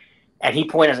 and he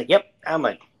pointed out, like, "Yep, I'm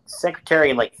a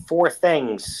secretary in like 4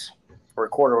 things,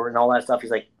 recorder and all that stuff."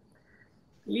 He's like,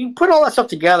 you put all that stuff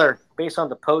together based on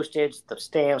the postage, the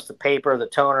stamps, the paper, the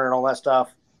toner, and all that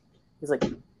stuff. He's like,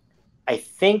 I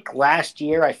think last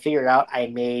year I figured out I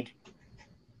made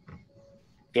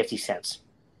 50 cents.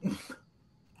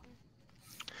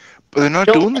 But they're not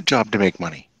doing the job to make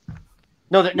money.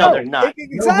 No, they're not.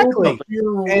 Exactly.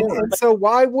 And so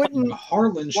why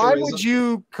would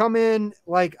you come in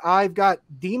like I've got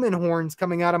demon horns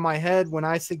coming out of my head when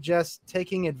I suggest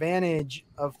taking advantage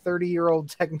of 30-year-old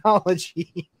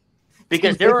technology?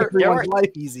 Because there are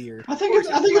life easier. I think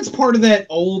it's part of that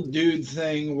old dude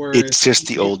thing where it's just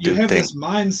the old dude thing. You have this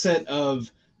mindset of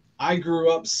I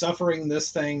grew up suffering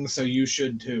this thing, so you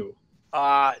should too.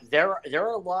 There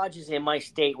are lodges in my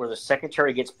state where the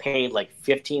secretary gets paid like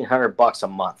 $1,500 a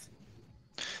month.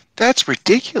 That's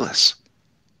ridiculous.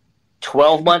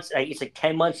 12 months, it's like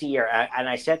 10 months a year, and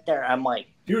I sat there. I'm like,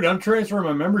 dude, I'm transferring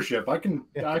my membership. I can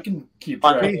keep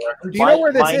track. Do you know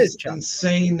where this is? It's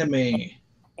insane to me.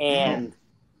 And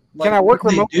can I work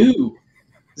remotely?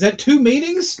 Is that 2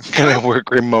 meetings? Can I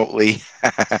work remotely?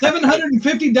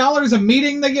 $750 a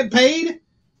meeting they get paid?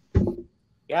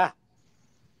 Yeah.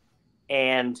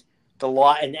 And the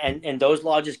law and those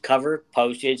lodges cover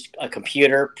postage, a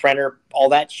computer, printer, all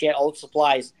that shit, all the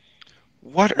supplies.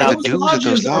 What Now, are the dues of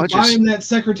those are lodges? buying that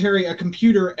secretary a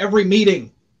computer every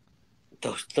meeting.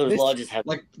 Those This- lodges have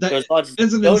Like that those lodges.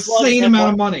 is an those lodges insane have amount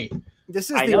one- of money. This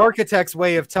is I the know. architect's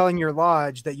way of telling your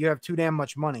lodge that you have too damn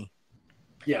much money.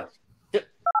 Yeah.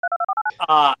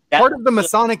 Part of the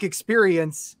Masonic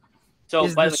experience so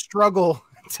is by the the struggle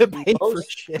to pay for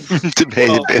Most- shit. To pay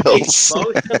the bills.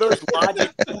 most of those lodges,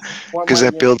 more Because money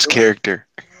that than builds the- character.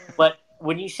 But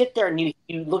when you sit there and you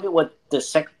look at what the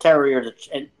secretary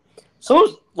and some of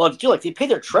those lodges do, like they pay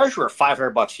their treasurer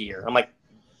 $500 a year. I'm like,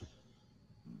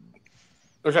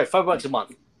 or sorry, $5 a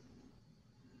month.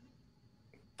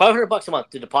 $500 a month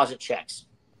to deposit checks.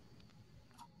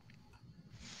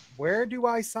 Where do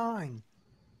I sign?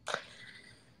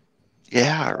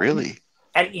 Yeah, really.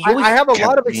 And you I always, have a Count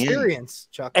lot of me in. experience,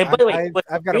 Chuck. And by the way,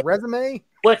 I've got a resume.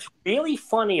 what's really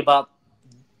funny about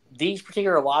these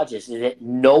particular lodges is that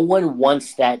no one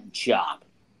wants that job.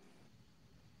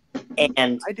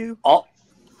 And I do. all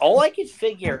I could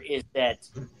figure is that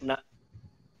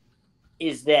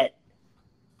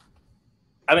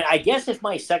I mean, I guess if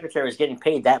my secretary is getting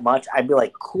paid that much, I'd be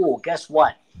like, cool, guess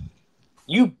what?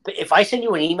 If I send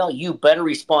you an email, you better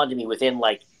respond to me within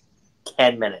like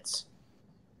 10 minutes.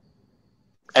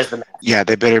 As the max. Yeah,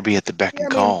 they better be at the beck and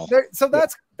call. So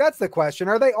that's the question.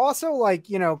 Are they also like,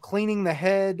 cleaning the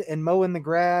head and mowing the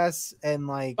grass and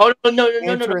like Oh no.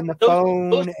 answering the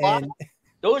phone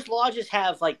Those lodges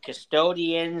have like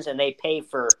custodians and they pay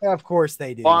for of course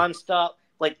they do. bond stuff.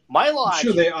 Like my I'm lodge,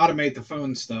 sure they automate the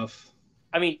phone stuff.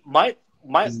 I mean my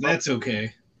 'Cause that's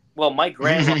okay. well, my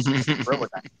grandma with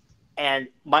that. And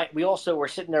we also were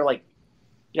sitting there like,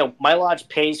 my lodge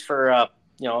pays for a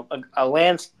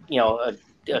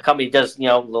company does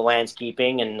the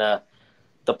landscaping and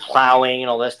the plowing and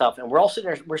all this stuff, and we're all sitting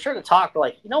there. We're starting to talk. We're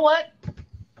like, you know what?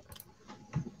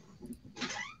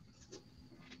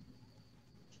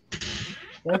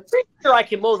 I'm pretty sure I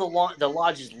can mow the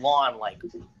lodge's lawn like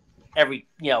every.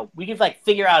 We can like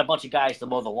figure out a bunch of guys to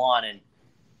mow the lawn, and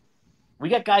we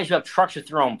got guys who have trucks with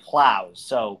their own plows.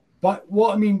 So, But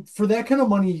I mean, for that kind of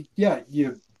money, yeah,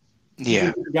 you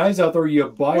guys out there, you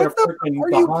buy What a the freaking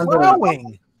are you Honda,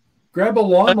 plowing? grab a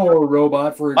lawnmower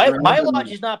robot for a my grand.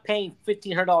 lodge is not paying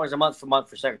 $1,500 a month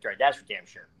for secretary. That's for damn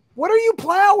sure. What are you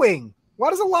plowing? Why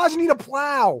does a lodge need a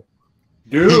plow?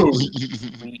 Dude.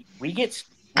 We get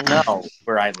snow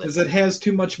where I live. Because it has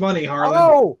too much money,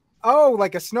 Harlan. Oh,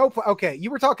 like a snow plow. Okay,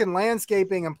 you were talking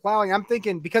landscaping and plowing. I'm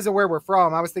thinking because of where we're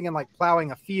from, I was thinking like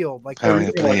plowing a field, like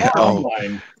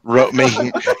Combine.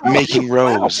 Making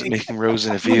rows in a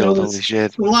field. Holy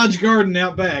shit! The lodge garden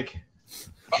out back.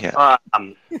 Yeah.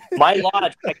 My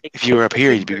lodge. If you were up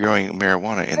here, you'd be growing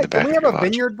marijuana in the back. Can we of have your a lodge.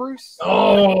 vineyard, Bruce?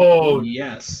 Oh,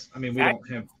 Yes. I mean, we don't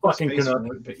have Fucking space for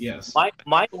Canuck. it, but yes.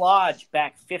 My lodge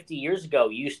back 50 years ago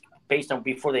based on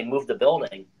before they moved the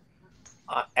building,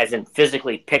 as in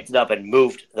physically picked it up and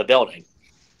moved the building.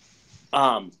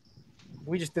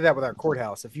 We just did that with our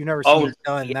courthouse. If you've never seen it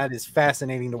done, that is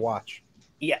fascinating to watch.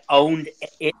 Yeah,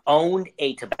 it owned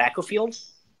a tobacco field,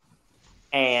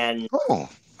 and Oh,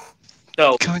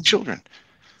 so killing children.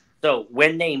 So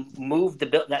when they moved the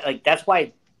building, that's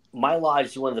why my lodge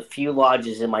is one of the few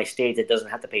lodges in my state that doesn't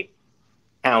have to pay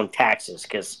town taxes,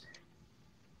 because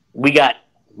we got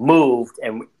moved,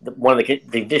 and one of the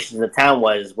conditions of the town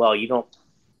was, well, you don't.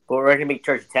 But we're going to make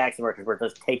charge of tax because we're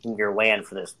just taking your land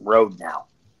for this road now,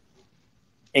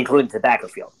 including the tobacco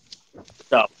field.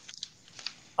 So,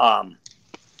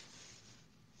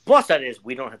 plus that is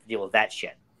we don't have to deal with that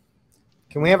shit.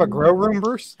 Can we have a grow room,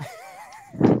 Bruce?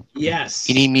 Yes.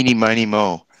 Eeny, meeny, miny,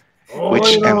 mo. Oh,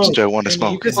 Which no. ounce do I want to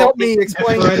smoke? Just help me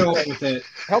explain. Right off with it.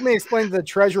 Help me explain to the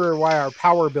treasurer why our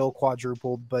power bill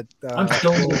quadrupled. But I'm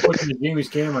still putting the Jamie's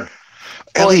camera.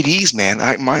 LEDs, man.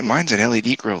 Mine's an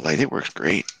LED grow light. It works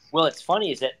great. Well, it's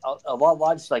funny is that a lot of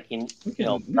lodges, like in We can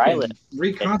where I live,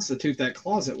 reconstitute that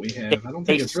closet we have. I don't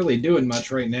think it's really doing much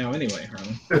right now, anyway,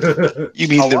 Harlan. You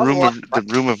mean A the lot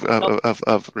room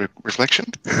of reflection?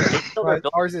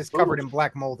 ours is covered in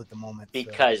black mold at the moment. So.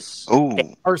 because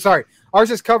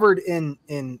Ours is covered in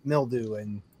mildew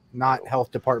and not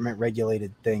health department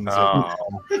regulated things.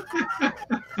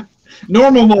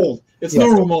 Normal mold. It's Yes,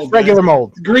 normal mold. regular guys.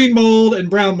 mold. Green mold and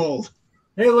brown mold.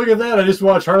 Hey, look at that. I just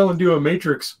watched Harlan do a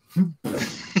Matrix.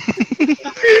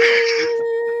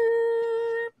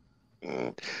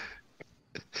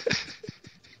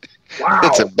 Wow.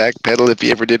 That's a back pedal if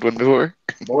you ever did one before.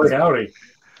 Boy, howdy.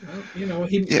 Well,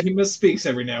 he misspeaks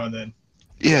every now and then.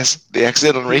 Yes, the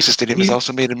accidental racist in him has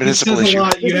also made a municipal says a issue.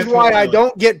 lot. This is why I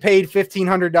don't get paid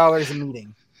 $1,500 a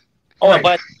meeting. oh, Right.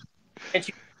 but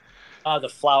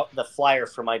The flyer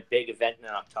for my big event in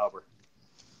October.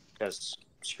 Because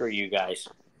screw you guys.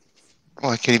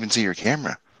 Well, I can't even see your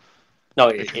camera. No,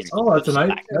 it's that's a nice.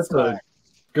 Slack. That's a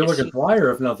good-looking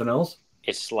flyer, if nothing else.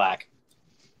 It's Slack.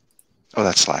 Oh,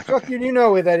 that's Slack. Chuck, Okay. you do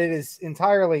know that it is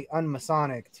entirely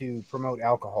unmasonic to promote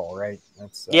alcohol, right?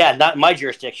 That's Yeah, not in my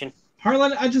jurisdiction.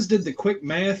 Harlan, I just did the quick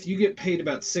math. You get paid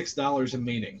about $6 a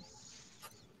meeting.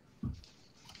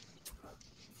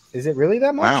 Is it really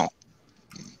that much? Wow.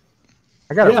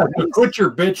 I got quit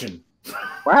your bitching.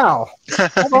 Wow.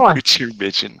 Hold on. Quit your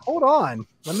bitching. Hold on.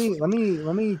 Let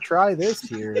me try this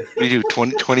here. We do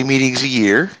 20 meetings a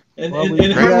year. And Well,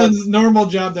 in Harlan's normal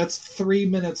job, that's 3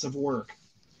 minutes of work.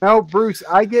 No, Bruce,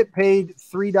 I get paid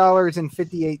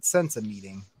 $3.58 a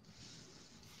meeting.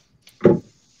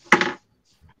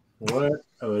 What?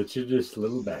 Oh, it's just a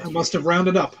little bad. I must have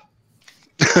rounded up.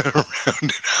 Round it up.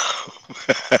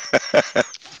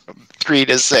 From 3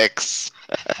 to 6.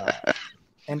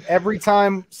 And every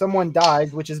time someone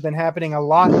dies, which has been happening a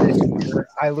lot this year,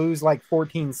 I lose like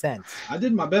 14 cents. I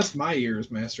did my best my years,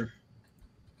 Master.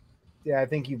 Yeah, I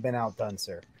think you've been outdone,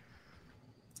 sir.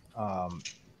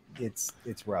 It's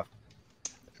rough.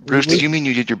 Bruce, do you mean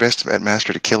you did your best at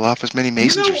Master to kill off as many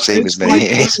Masons or save as it's many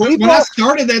A's? when I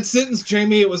started that sentence,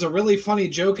 Jamie, it was a really funny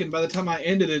joke, and by the time I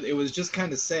ended it, it was just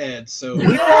kind of sad. So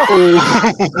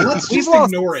let's We've just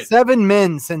lost ignore it. 7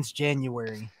 men since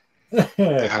January.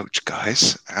 Ouch,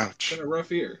 guys. Ouch. It's been a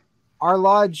rough year. Our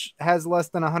lodge has less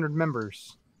than 100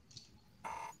 members.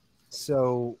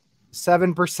 So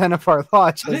 7% of our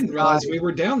lodge. I didn't realize we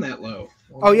were down that low.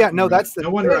 Oh, yeah. No, that's the.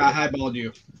 No wonder I highballed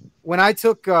you. When I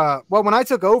took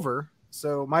over,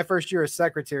 so my first year as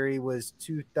secretary was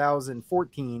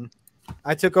 2014.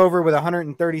 I took over with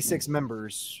 136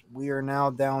 members. We are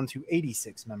now down to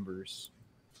 86 members.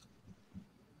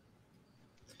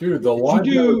 Dude, the lodge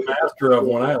master of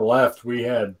when I left, we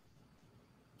had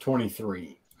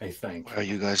 23, I think. Well,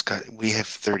 you guys we have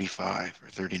 35 or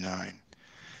 39,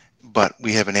 but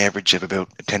we have an average of about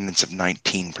attendance of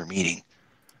 19 per meeting.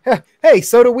 Hey,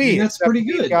 so do we. I mean, that's pretty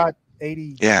good. We got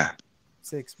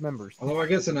 86 members. Although I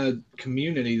guess in a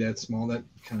community that small, that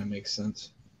kind of makes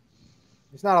sense.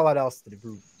 There's not a lot else to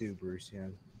do, Bruce. Yeah,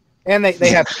 and they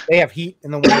have heat in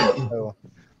the winter, so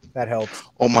that helps.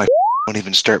 Oh my! Don't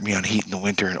even start me on heat in the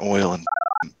winter and oil, and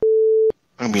I'm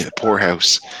gonna be in the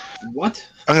poorhouse. What?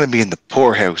 I'm gonna be in the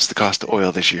poorhouse. The cost of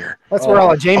oil this year. That's where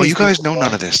all of Jamie's. Oh, you guys know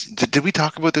none of this. Did we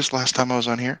talk about this last time I was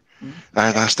on here?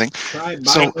 Last thing.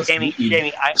 Jamie,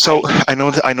 I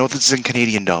know this is in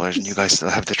Canadian dollars, and you guys still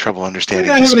have the trouble We understanding.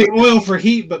 don't have any oil for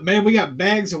heat, but man, we got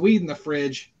bags of weed in the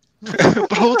fridge.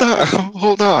 But hold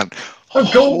on.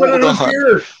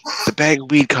 Here. The bag of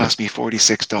weed cost me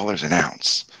 $46 an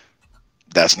ounce.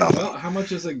 That's nothing. Well, how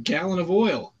much is a gallon of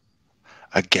oil?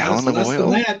 A gallon of Less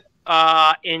oil? than that.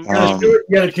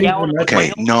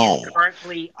 Okay, no.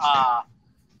 Currently,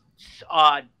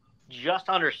 just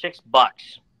under $6.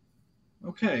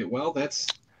 Okay, well that's.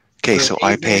 Okay, so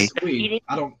I pay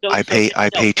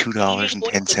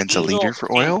 $2.10 a liter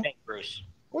for oil.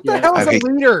 What the hell is a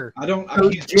liter? I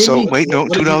can't. So wait, no,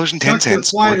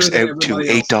 $2.10 works out to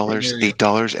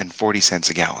 $8.40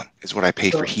 a gallon is what I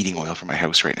pay for heating oil for my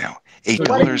house right now.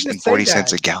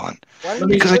 $8.40 a gallon.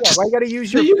 Because why you gotta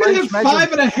use your? So you can have French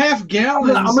 5.5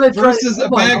 gallons versus a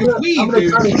bag of weed,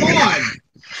 dude. Come on.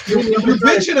 You're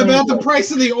bitching about the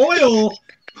price of the oil.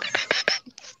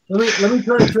 Let me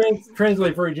try to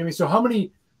translate for you, Jimmy. So how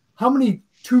many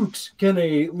toques can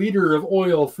a liter of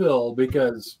oil fill?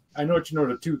 Because I know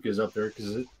what a toque is up there.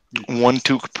 Because 1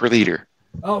 toque per liter.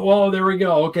 Oh, well, there we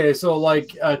go. Okay, so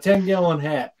like a 10-gallon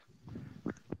hat.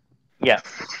 Yeah.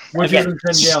 Which is 10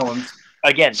 gallons.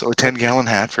 Again. So a 10-gallon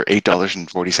hat for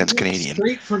 $8.40 Canadian.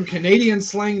 Straight from Canadian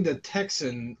slang to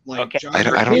Texan, like okay. John. I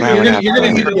don't know how it happened. You're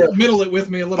going to need to middle it with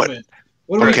me a little bit.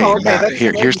 What do Okay, we Matt,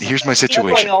 here's my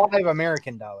situation. They all have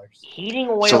American dollars. Heating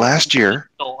oil. So last year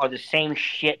are the same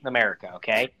shit in America.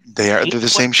 Okay. They're the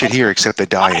same shit here, except they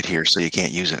dye it here, so you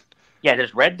can't use it. Yeah,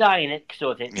 there's red dye in it,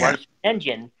 so if it runs the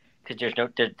engine, because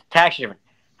the tax is different.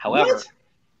 However,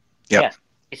 it's the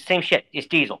same shit. It's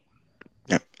diesel.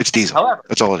 Yeah, it's diesel. However,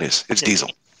 that's all it is. It's diesel.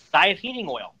 Dye of heating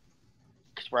oil,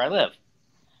 because where I live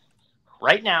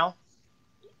right now,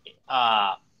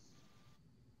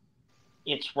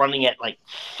 it's running at like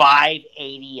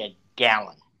 $5.80 a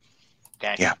gallon.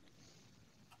 Okay. Yeah.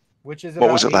 Which is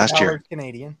what was it last year?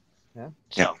 Canadian. Yeah.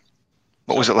 So,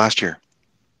 what was it last year?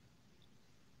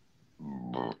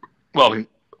 Well,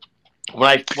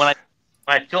 when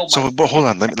I filled. So, but hold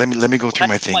on. Let me go through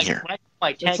my thing here.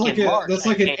 That's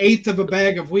like an eighth of a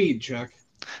bag of weed, Chuck.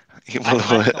 Well,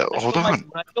 hold on.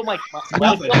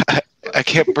 I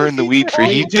can't burn the weed for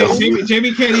heat, though.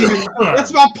 Jamie can't even.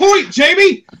 That's my point,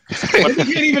 Jamie. Jamie can't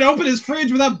even open his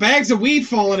fridge without bags of weed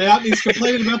falling out, and he's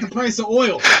complaining about the price of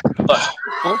oil.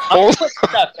 I'll put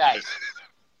this up, guys.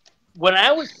 When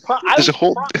I was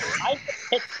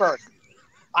Pittsburgh,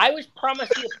 I was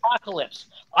promised the apocalypse.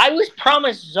 I was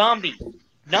promised zombies,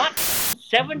 not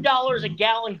 $7 a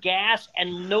gallon gas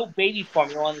and no baby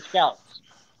formula on the shelves.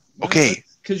 Okay.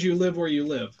 Because you live where you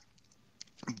live.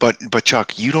 But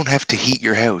Chuck, you don't have to heat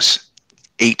your house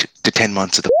 8 to 10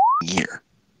 months of the year.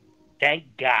 Thank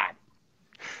God.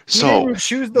 So you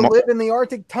choose to live in the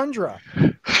Arctic tundra.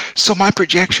 So my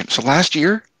projection. So last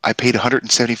year I paid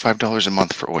 $175 a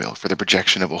month for oil for the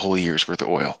projection of a whole year's worth of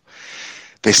oil.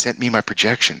 They sent me my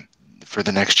projection for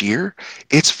the next year.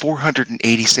 It's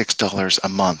 $486 a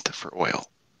month for oil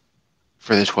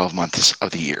for the 12 months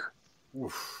of the year.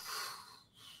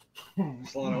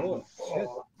 That's a lot of oil.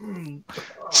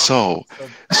 So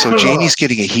Jamie's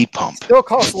getting a heat pump. Still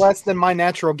costs less than my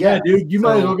natural gas. Yeah, dude, you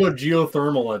might as well go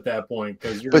geothermal at that point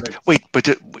because you're. But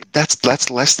that's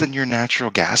less than your natural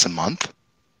gas a month.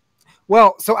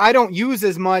 Well, so I don't use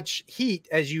as much heat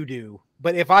as you do,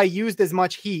 but if I used as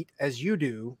much heat as you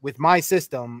do with my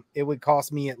system, it would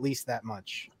cost me at least that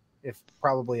much, if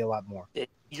probably a lot more.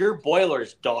 Your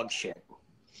boiler's dog shit.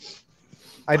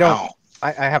 I don't. Wow.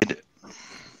 I have.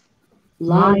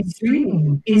 Live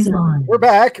streaming is on. We're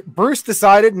back. Bruce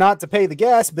decided not to pay the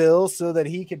gas bill so that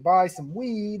he could buy some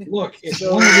weed. Look, it's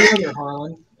one or the other,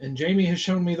 Harlan, and Jamie has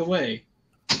shown me the way.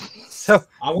 So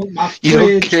I want my you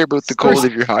don't care about the cold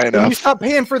if you're high enough. You stop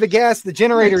paying for the gas, the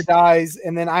generator dies,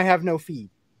 and then I have no feed.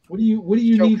 What do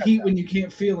you need heat when you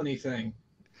can't feel anything?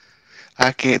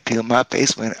 I can't feel my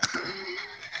face when.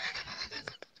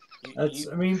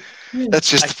 That's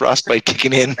just the frostbite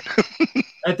kicking in.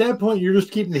 At that point, you're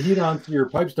just keeping the heat on so your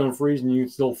pipes don't freeze and you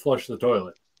can still flush the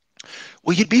toilet.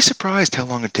 Well, you'd be surprised how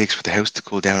long it takes for the house to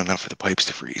cool down enough for the pipes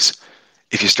to freeze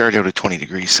if you start out at 20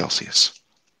 degrees Celsius.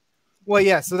 Well,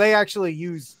 yeah, so they actually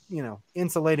use,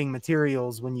 insulating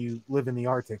materials when you live in the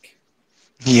Arctic.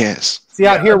 Yes. See,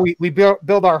 out here, we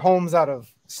build our homes out of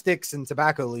sticks and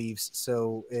tobacco leaves,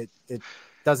 so it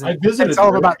doesn't. I visited. It's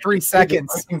all about 3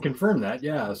 seconds. I can confirm that.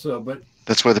 Yeah. But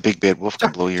that's why the big bad wolf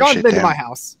can blow your John's shit been down. to my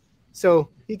house, so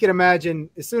he can imagine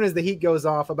as soon as the heat goes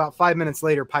off, about 5 minutes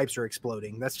later, pipes are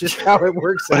exploding. That's just how it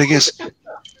works. But I guess,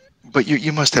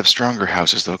 you must have stronger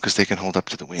houses though, because they can hold up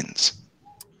to the winds.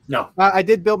 No, I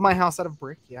did build my house out of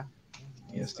brick. Yeah.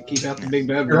 Yes, to keep out the big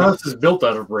bad. Your house is built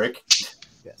out of brick.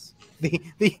 Yes.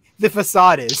 The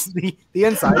facade is the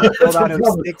inside is built out of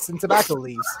sticks and tobacco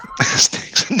leaves.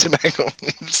 Sticks and tobacco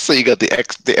leaves. So you got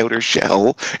the outer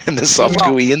shell and the soft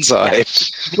gooey inside.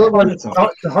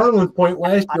 To Harlan's point,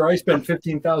 last year I spent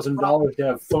 $15,000 to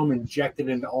have foam injected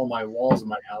into all my walls in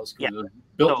my house because it was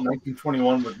built in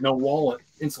 1921 with no wall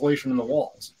insulation in the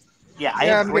walls. Yeah,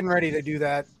 I'm getting ready to do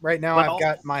that. Right now, I've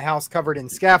got my house covered in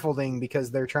scaffolding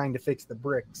because they're trying to fix the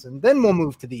bricks, and then we'll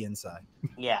move to the inside.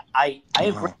 Yeah, I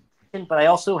agree, but I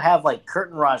also have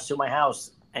curtain rods to my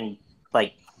house and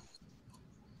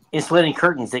insulating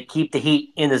curtains that keep the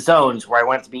heat in the zones where I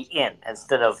want it to be in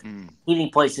instead of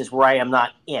heating places where I am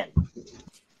not in.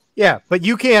 Yeah, but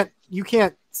you can't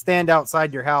stand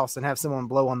outside your house and have someone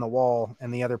blow on the wall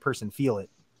and the other person feel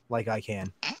it like I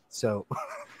can. So.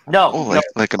 No,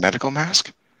 like a medical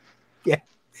mask? Yeah,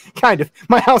 kind of.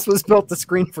 My house was built to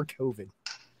screen for COVID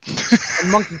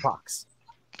and monkeypox.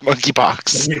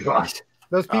 Monkeypox.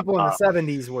 Those people in the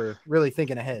 70s were really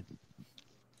thinking ahead.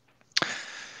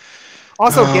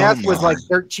 Also, gas was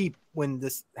dirt cheap when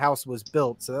this house was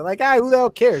built, so they're like, who the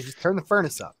hell cares? Just turn the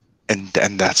furnace up. And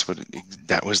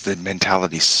that was the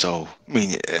mentality. So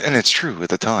and it's true at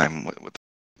the time.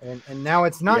 And now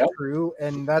it's not true,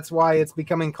 and that's why it's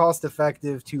becoming cost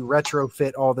effective to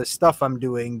retrofit all this stuff I'm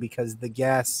doing because the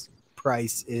gas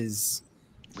price is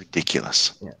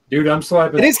ridiculous. Yeah. Dude, I'm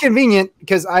slapping. It is convenient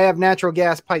because I have natural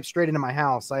gas piped straight into my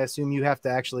house. I assume you have to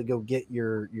actually go get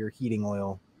your heating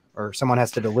oil, or someone has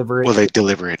to deliver it. Well, they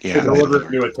deliver it. Yeah, they deliver it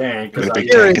into a tank. A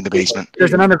big tank in the basement.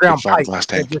 There's an underground pipe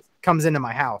that just comes into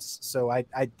my house, so I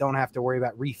don't have to worry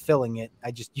about refilling it.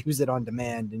 I just use it on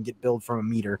demand and get billed from a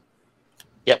meter.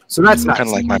 Yep. So that's nice. Kind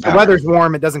of like my power. The weather's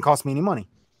warm. It doesn't cost me any money.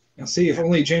 Now, see, if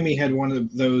only Jamie had one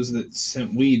of those that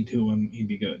sent weed to him, he'd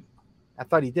be good. I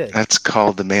thought he did. That's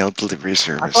called the mail delivery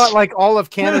service. I thought all of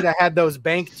Canada had those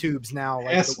bank tubes now,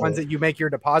 the ones that you make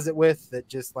your deposit with that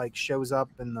just shows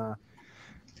up in the.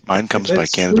 Mine comes by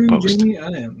Canada Post. Jamie, I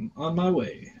am on my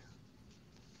way.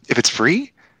 If it's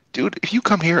free, dude, if you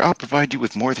come here, I'll provide you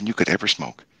with more than you could ever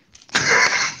smoke.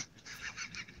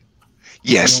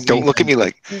 Yes, don't look at me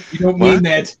like you don't mean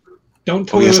that. Don't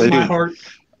toy with my heart.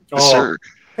 Sir.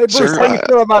 Hey, Bruce, Sir, how do you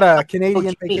feel about a Canadian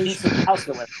Oh, Jimmy, he's vacation? in the house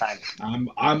the last time.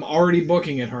 I'm already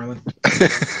booking it, Harlan.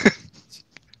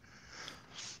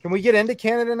 Can we get into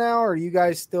Canada now, or do you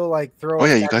guys still like throw? Oh us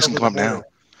yeah, you back guys can over come the up border?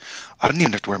 now. I don't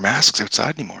even have to wear masks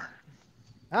outside anymore.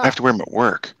 I Ah, have to wear them at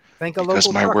work thank a because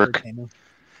local my trucker, work Jamie.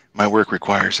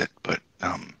 requires it. But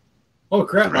Oh The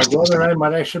crap! My rest of us brother and I don't.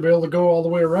 might actually be able to go all the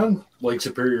way around Lake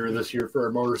Superior this year for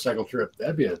a motorcycle trip.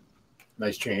 That'd be a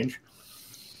nice change.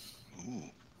 ooh,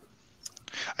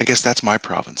 I guess that's my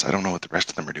province. I don't know what the rest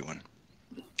of them are doing.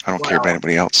 I don't care about Wow.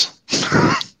 anybody else.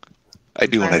 I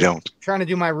do and I don't. Trying to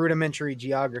do my rudimentary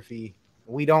geography.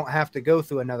 We don't have to go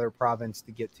through another province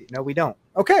to get to. No, we don't.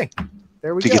 Okay,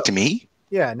 there we To go. get to me?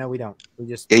 Yeah, no, we don't. We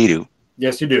just Yeah, you do.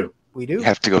 Yes, you do. we do. You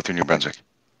have to go through New Brunswick.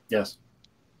 Yes.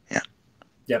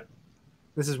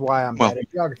 This is why I'm Well, bad at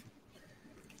geography.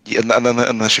 Yeah,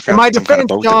 unless you In found my some kind of defense, boat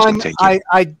that was John, going to take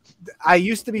you. I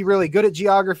used to be really good at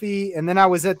geography, and then I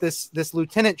was at this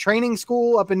lieutenant training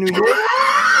school up in New York,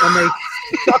 and they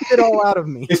sucked it all out of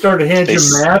me. They started handing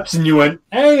you maps, and you went,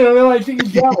 "Hey, I think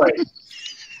it's that way."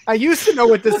 I used to know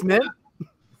what this meant,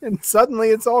 and suddenly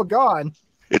it's all gone.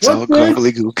 It's What's all this?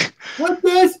 gobbledygook. What's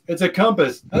this? It's a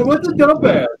compass. What's a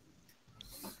compass?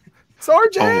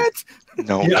 Sergeant!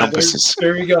 No, Yeah, compasses.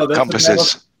 There you go.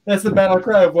 Compasses. That's the battle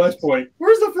cry of West Point.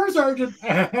 Where's the first sergeant?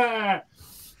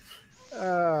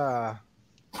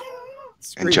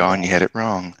 It's And pretty John, bad. you had it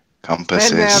wrong.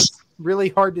 Compasses. Landmaps really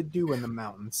hard to do in the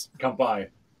mountains. Come by.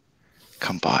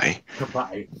 Come by. Come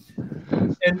by.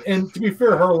 And to be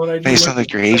fair, Harlan, I do. Hey, you sound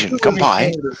like you're Asian. I do Come live in by.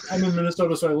 Canada. I'm in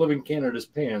Minnesota, so I live in Canada's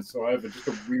pants. So I have just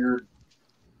a weird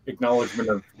acknowledgement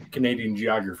of Canadian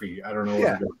geography. I don't know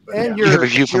Yeah, what to do. But and yeah. You have a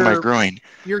view from my groin.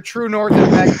 Your true north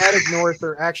and magnetic north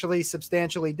are actually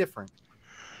substantially different.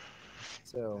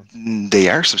 So They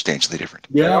are substantially different.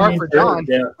 Yeah, They are for John.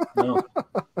 Yeah, no.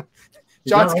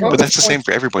 John's No, But that's the same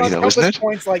for everybody, though, isn't it?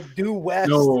 Points like due west.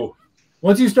 no.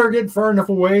 Once you start getting far enough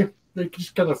away, they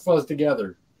just kind of fuzz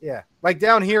together. Yeah, like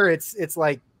down here, it's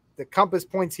like the compass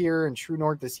points here and true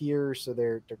north is here, so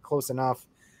they're close enough.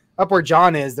 Up where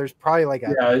John is, there's probably like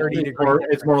a 30 it's degree.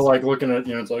 it's more like looking at,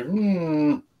 it's like,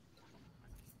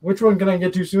 which one can I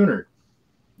get to sooner?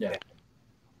 Yeah.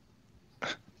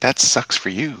 That sucks for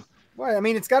you. Well, I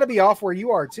mean, it's got to be off where you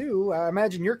are too. I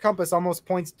imagine your compass almost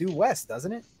points due west,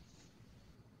 doesn't it?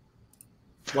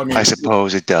 Well, I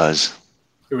suppose it does.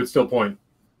 it would still point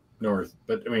north,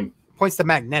 but I mean, Points to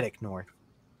magnetic north.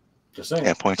 just saying.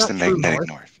 Yeah, it points to Not true magnetic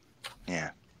north.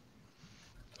 Yeah.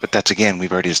 But that's, again,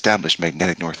 we've already established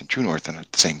magnetic north and true north are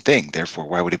not the same thing. Therefore,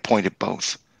 why would it point at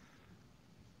both?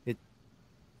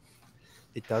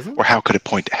 It doesn't. Or how could it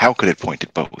point? How could it point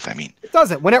at both? I mean, It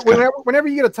doesn't. It's kinda- Whenever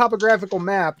you get a topographical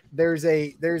map, there's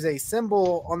a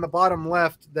symbol on the bottom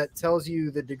left that tells you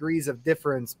the degrees of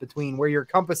difference between where your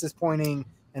compass is pointing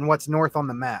and what's north on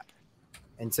the map.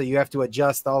 And so you have to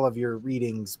adjust all of your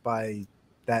readings by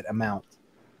that amount.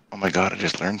 oh my God, I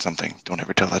just learned something. Don't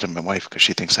ever tell that to my wife because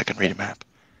she thinks I can read a map.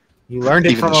 You learned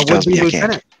it Even from though a she tells would-be me I can't.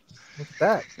 lieutenant. Look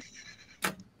at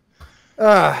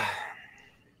that.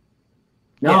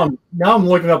 Now I'm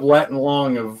looking up Latin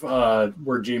long of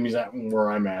where Jamie's at and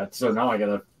where I'm at. So now I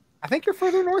gotta. I think you're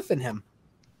further north than him.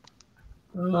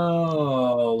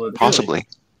 Oh, let's see. Possibly.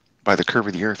 By the curve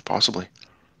of the earth, possibly.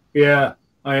 Yeah,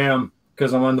 I am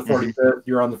because I'm on the Mhm. 45th.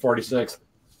 You're on the 46th.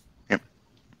 Yep.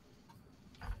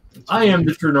 I am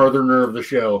the true northerner of the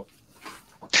show.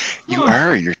 You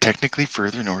are. You're technically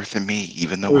further north than me,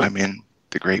 even though I'm in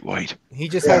the Great White. He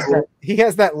just Yeah.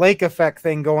 has that lake effect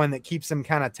thing going that keeps him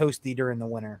kind of toasty during the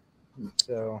winter.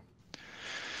 So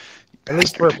at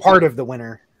least for Bastard. part of the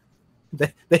winter.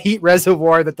 The heat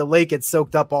reservoir that the lake had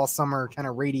soaked up all summer kind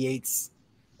of radiates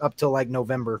up till like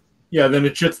November. Yeah, then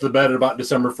it shits the bed at about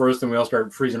December 1st, and we all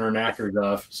start freezing our knackers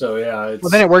off. So yeah, it's Well,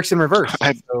 then it works in reverse.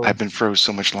 So, I've been froze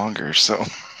so much longer, so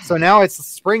so now it's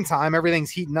springtime. Everything's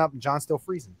heating up, and John's still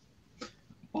freezing.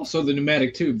 Also, the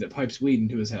pneumatic tube that pipes weed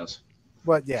into his house.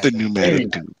 But yeah, the pneumatic Jamie.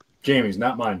 tube. Jamie's,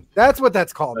 not mine. that's what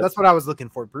that's called. That's what I was looking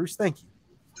for, Bruce. Thank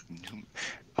you.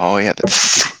 Oh yeah,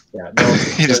 that's Yeah, no,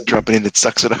 you just drop it in, it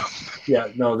sucks it up. yeah,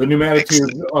 no. The pneumatic tube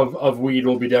of weed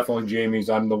will be definitely Jamie's.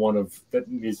 I'm the one that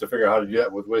needs to figure out how to do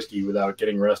that with whiskey without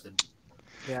getting arrested.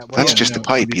 Yeah, well, That's just a no,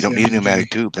 pipe. You don't need a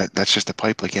pneumatic Jimmy. tube. That's just a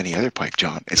pipe like any other pipe,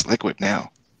 John. It's liquid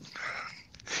now.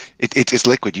 It's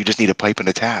liquid. You just need a pipe and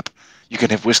a tap. You can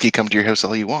have whiskey come to your house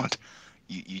all you want.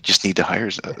 You just need to hire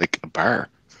like a bar.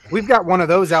 we've got one of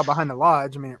those out behind the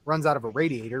lodge. I mean, it runs out of a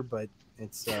radiator, but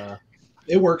it's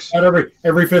It works. Not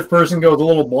every fifth person goes a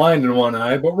little blind in one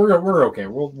eye, but we're okay.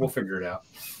 We'll figure it out.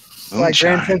 like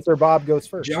Grand Moonshine. Censor Bob goes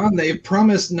first. John, they've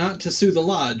promised not to sue the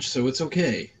lodge, so it's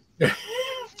okay.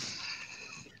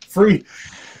 Free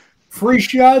Free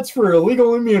shots for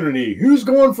illegal immunity. Who's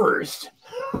going first?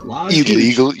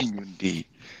 Illegal immunity.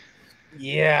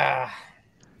 Yeah.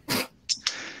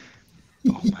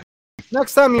 Oh my.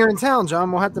 Next time you're in town,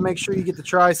 John, we'll have to make sure you get to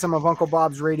try some of Uncle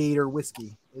Bob's Radiator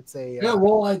whiskey. It's a Yeah,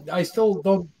 well, I still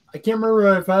don't. I can't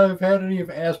remember if I've had any of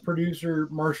Ass Producer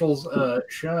Marshall's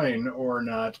Shine or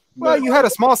not. well, but- you had a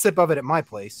small sip of it at my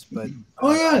place, but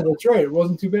Oh yeah, that's right. It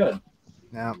wasn't too bad.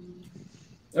 no.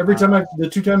 Every time the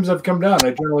 2 times I've come down,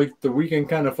 I generally the weekend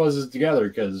kind of fuzzes together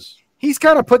because. He's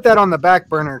kind of put that on the back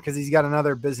burner because he's got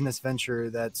another business venture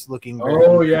that's looking very,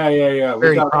 Oh yeah.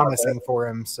 very promising for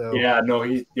him. So Yeah, no,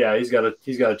 he's got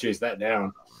to chase that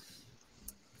down.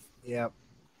 yeah,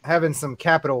 having some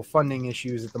capital funding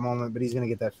issues at the moment, but he's going to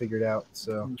get that figured out.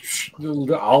 So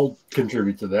I'll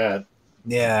contribute to that.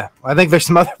 yeah, I think there's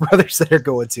some other brothers that are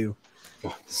going to.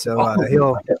 So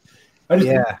he'll I just,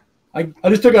 yeah. I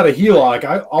just took out a HELOC.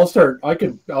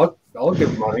 I'll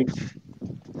give money.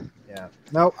 Yeah.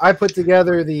 No, I put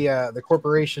together the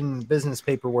corporation business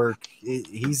paperwork.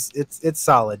 It's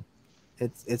solid.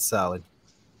 It's solid.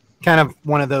 Kind of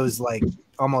one of those like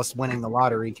almost winning the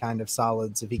lottery kind of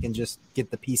solids if he can just get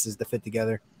the pieces to fit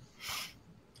together.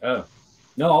 Oh.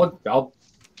 No,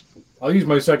 I'll use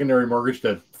my secondary mortgage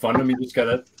to fund him. He just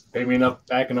gotta pay me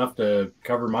back enough to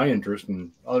cover my interest and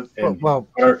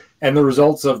the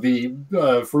results of the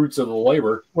fruits of the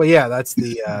labor. Well, yeah, that's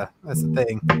the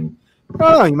thing.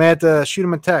 Oh, you may have to shoot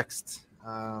him a text.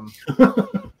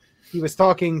 He was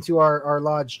talking to our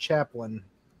lodge chaplain,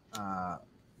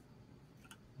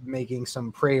 making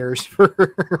some prayers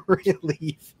for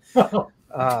relief.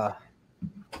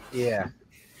 Yeah.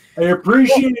 I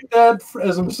appreciate that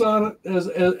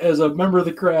as a member of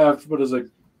the craft, but as a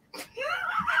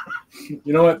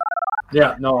you know what?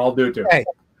 Yeah, no, I'll do it too. Hey,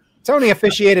 Tony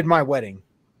officiated my wedding.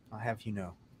 I'll have you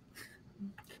know.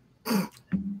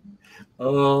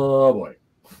 Oh boy.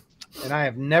 And I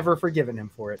have never forgiven him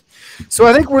for it. So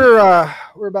I think we're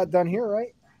about done here,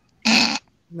 right?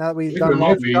 Now that we've done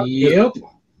all the stuff. Yep.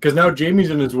 Because now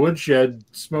Jamie's in his woodshed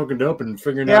smoking dope and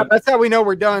figuring Yeah, out. that's how we know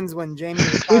we're done is when Jamie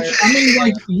retires. Which, I mean,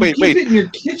 like, you keep it in your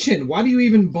kitchen. Why do you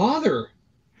even bother?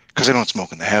 Because I don't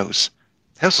smoke in the house.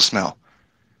 The house will smell.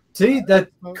 See, that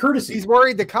courtesy. He's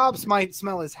worried the cops might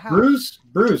smell his house.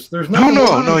 Bruce, there's No.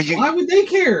 Why would they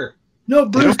care? No,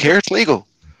 They Bruce, don't care. It's legal.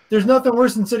 there's nothing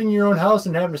worse than sitting in your own house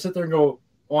and having to sit there and go,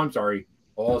 "Oh, I'm sorry.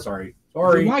 Oh, sorry.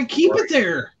 Then why keep it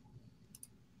there?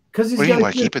 Because he's What do you got mean?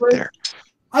 Why keep it there?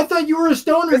 I thought you were a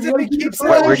stoner. Because You if he gotta keep keeps it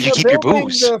Where fresh. do you keep your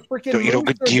booze? The freaking Don't you roofs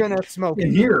go are keep- gonna smoke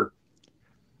in here?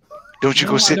 Don't you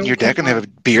No, go I sit in don't your deck keep and have a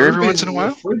my beer every bourbon once in a while?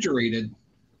 Refrigerated.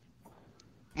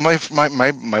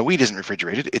 My weed isn't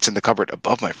refrigerated. It's in the cupboard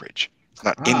above my fridge. It's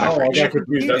not in my Oh, I fridge. got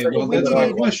confused. That's Okay, well, what that's I my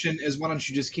was- question: is why don't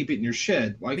you just keep it in your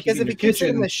shed? Why Because keep if it he in keeps your it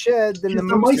in kitchen? the shed, then the Just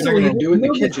the moose mice are will gonna eat do in the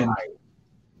They'll get kitchen. high.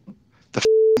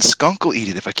 The skunk will eat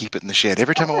it if I keep it in the shed.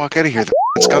 Every time I walk out of here, the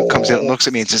skunk comes out and looks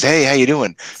at me and says, "Hey, how you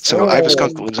doing?" So I have a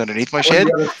skunk that lives underneath my shed.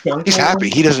 Oh, you got a skunk He's hole? happy.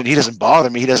 He doesn't bother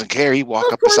me. He doesn't care. He walk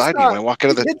Of up course beside me not. when I walk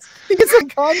out of the. He gets a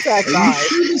contact Are you eye.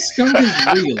 sure the skunk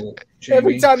is real, Jamie?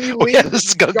 Every time you Oh leave, yeah, the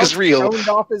skunk is real. Stoned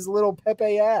off his little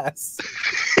Pepe ass.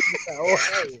 Oh,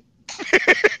 hey.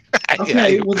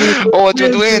 Okay, well, then Oh, what you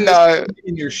put it doing?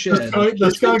 in your The shed. skunk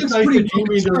That's thinks that pretty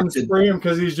Jamie doesn't constructed. spray him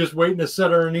because he's just waiting to sit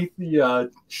underneath the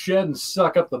shed and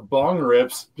suck up the bong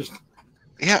rips. Just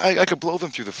Yeah, I could blow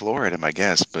them through the floor at him, I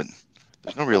guess, but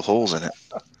there's no real holes in it.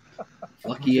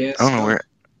 Lucky ass. I don't know where.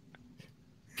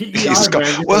 PEI, skunk.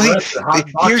 man, get Well, arrested,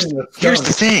 here's hotboxing the here's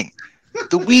the skunk. thing.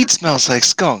 The weed smells like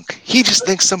skunk. He just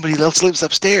thinks somebody else lives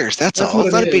upstairs. That's all. what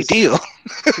It's it not a big is. deal.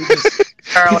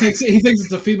 He thinks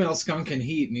it's a female skunk in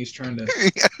heat, and he's trying to.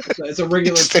 It's a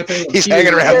regular Pepe. He's Le Pew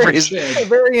hanging around in for his his- A shed.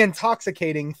 very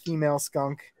intoxicating female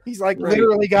skunk. He's like Right.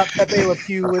 literally got Pepe Le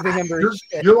Pew living under his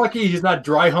shed. You're lucky he's not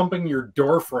dry humping your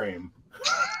door frame.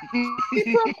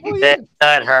 He probably is.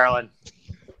 That Harlan.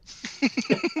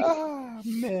 Oh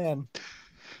man.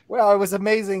 Well, it was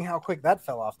amazing how quick that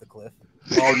fell off the cliff.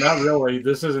 Oh, not really.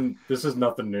 This is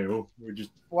nothing new. We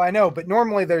just Well, I know, but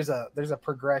normally there's a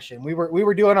progression. We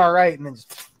were doing all right, and then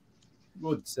just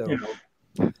well, so. you know.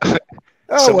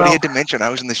 Oh Somebody well. had to mention I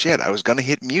was in the shed. I was gonna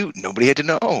hit mute. Nobody had to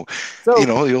know. So You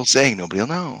know the old saying, nobody'll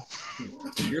know.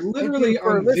 You're literally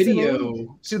for on listening video to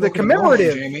the smoking a bong,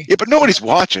 commemorative- Jamie. Yeah, but nobody's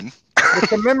watching. the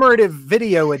commemorative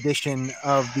video edition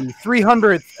of the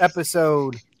 300th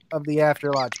episode of the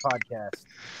After Lodge podcast.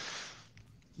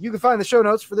 You can find the show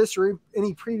notes for this or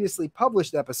any previously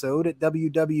published episode at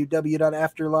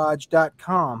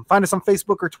www.afterlodge.com. Find us on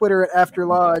Facebook or Twitter at After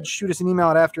Lodge. Shoot us an email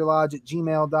at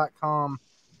afterlodge@gmail.com.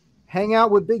 hang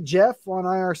out with Big Jeff on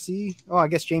IRC. Oh, I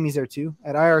guess Jamie's there too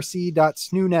at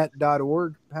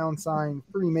irc.snoonet.org,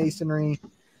 #Freemasonry.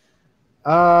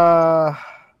 And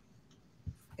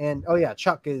oh yeah,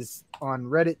 Chuck is on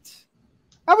Reddit.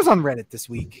 I was on Reddit this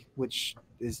week, which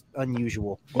is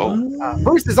unusual.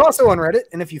 Bruce is also on Reddit,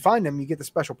 and if you find him, you get the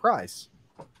special prize.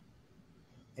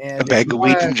 And A bag of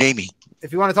weed from Jamie.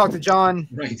 If you want to talk to John,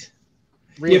 Right.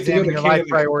 re-examine your life Canada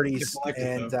priorities, to collect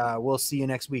it, and though. we'll see you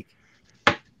next week.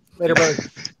 Later, brother.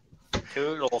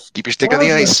 Toodles. Keep your stick on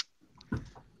the ice.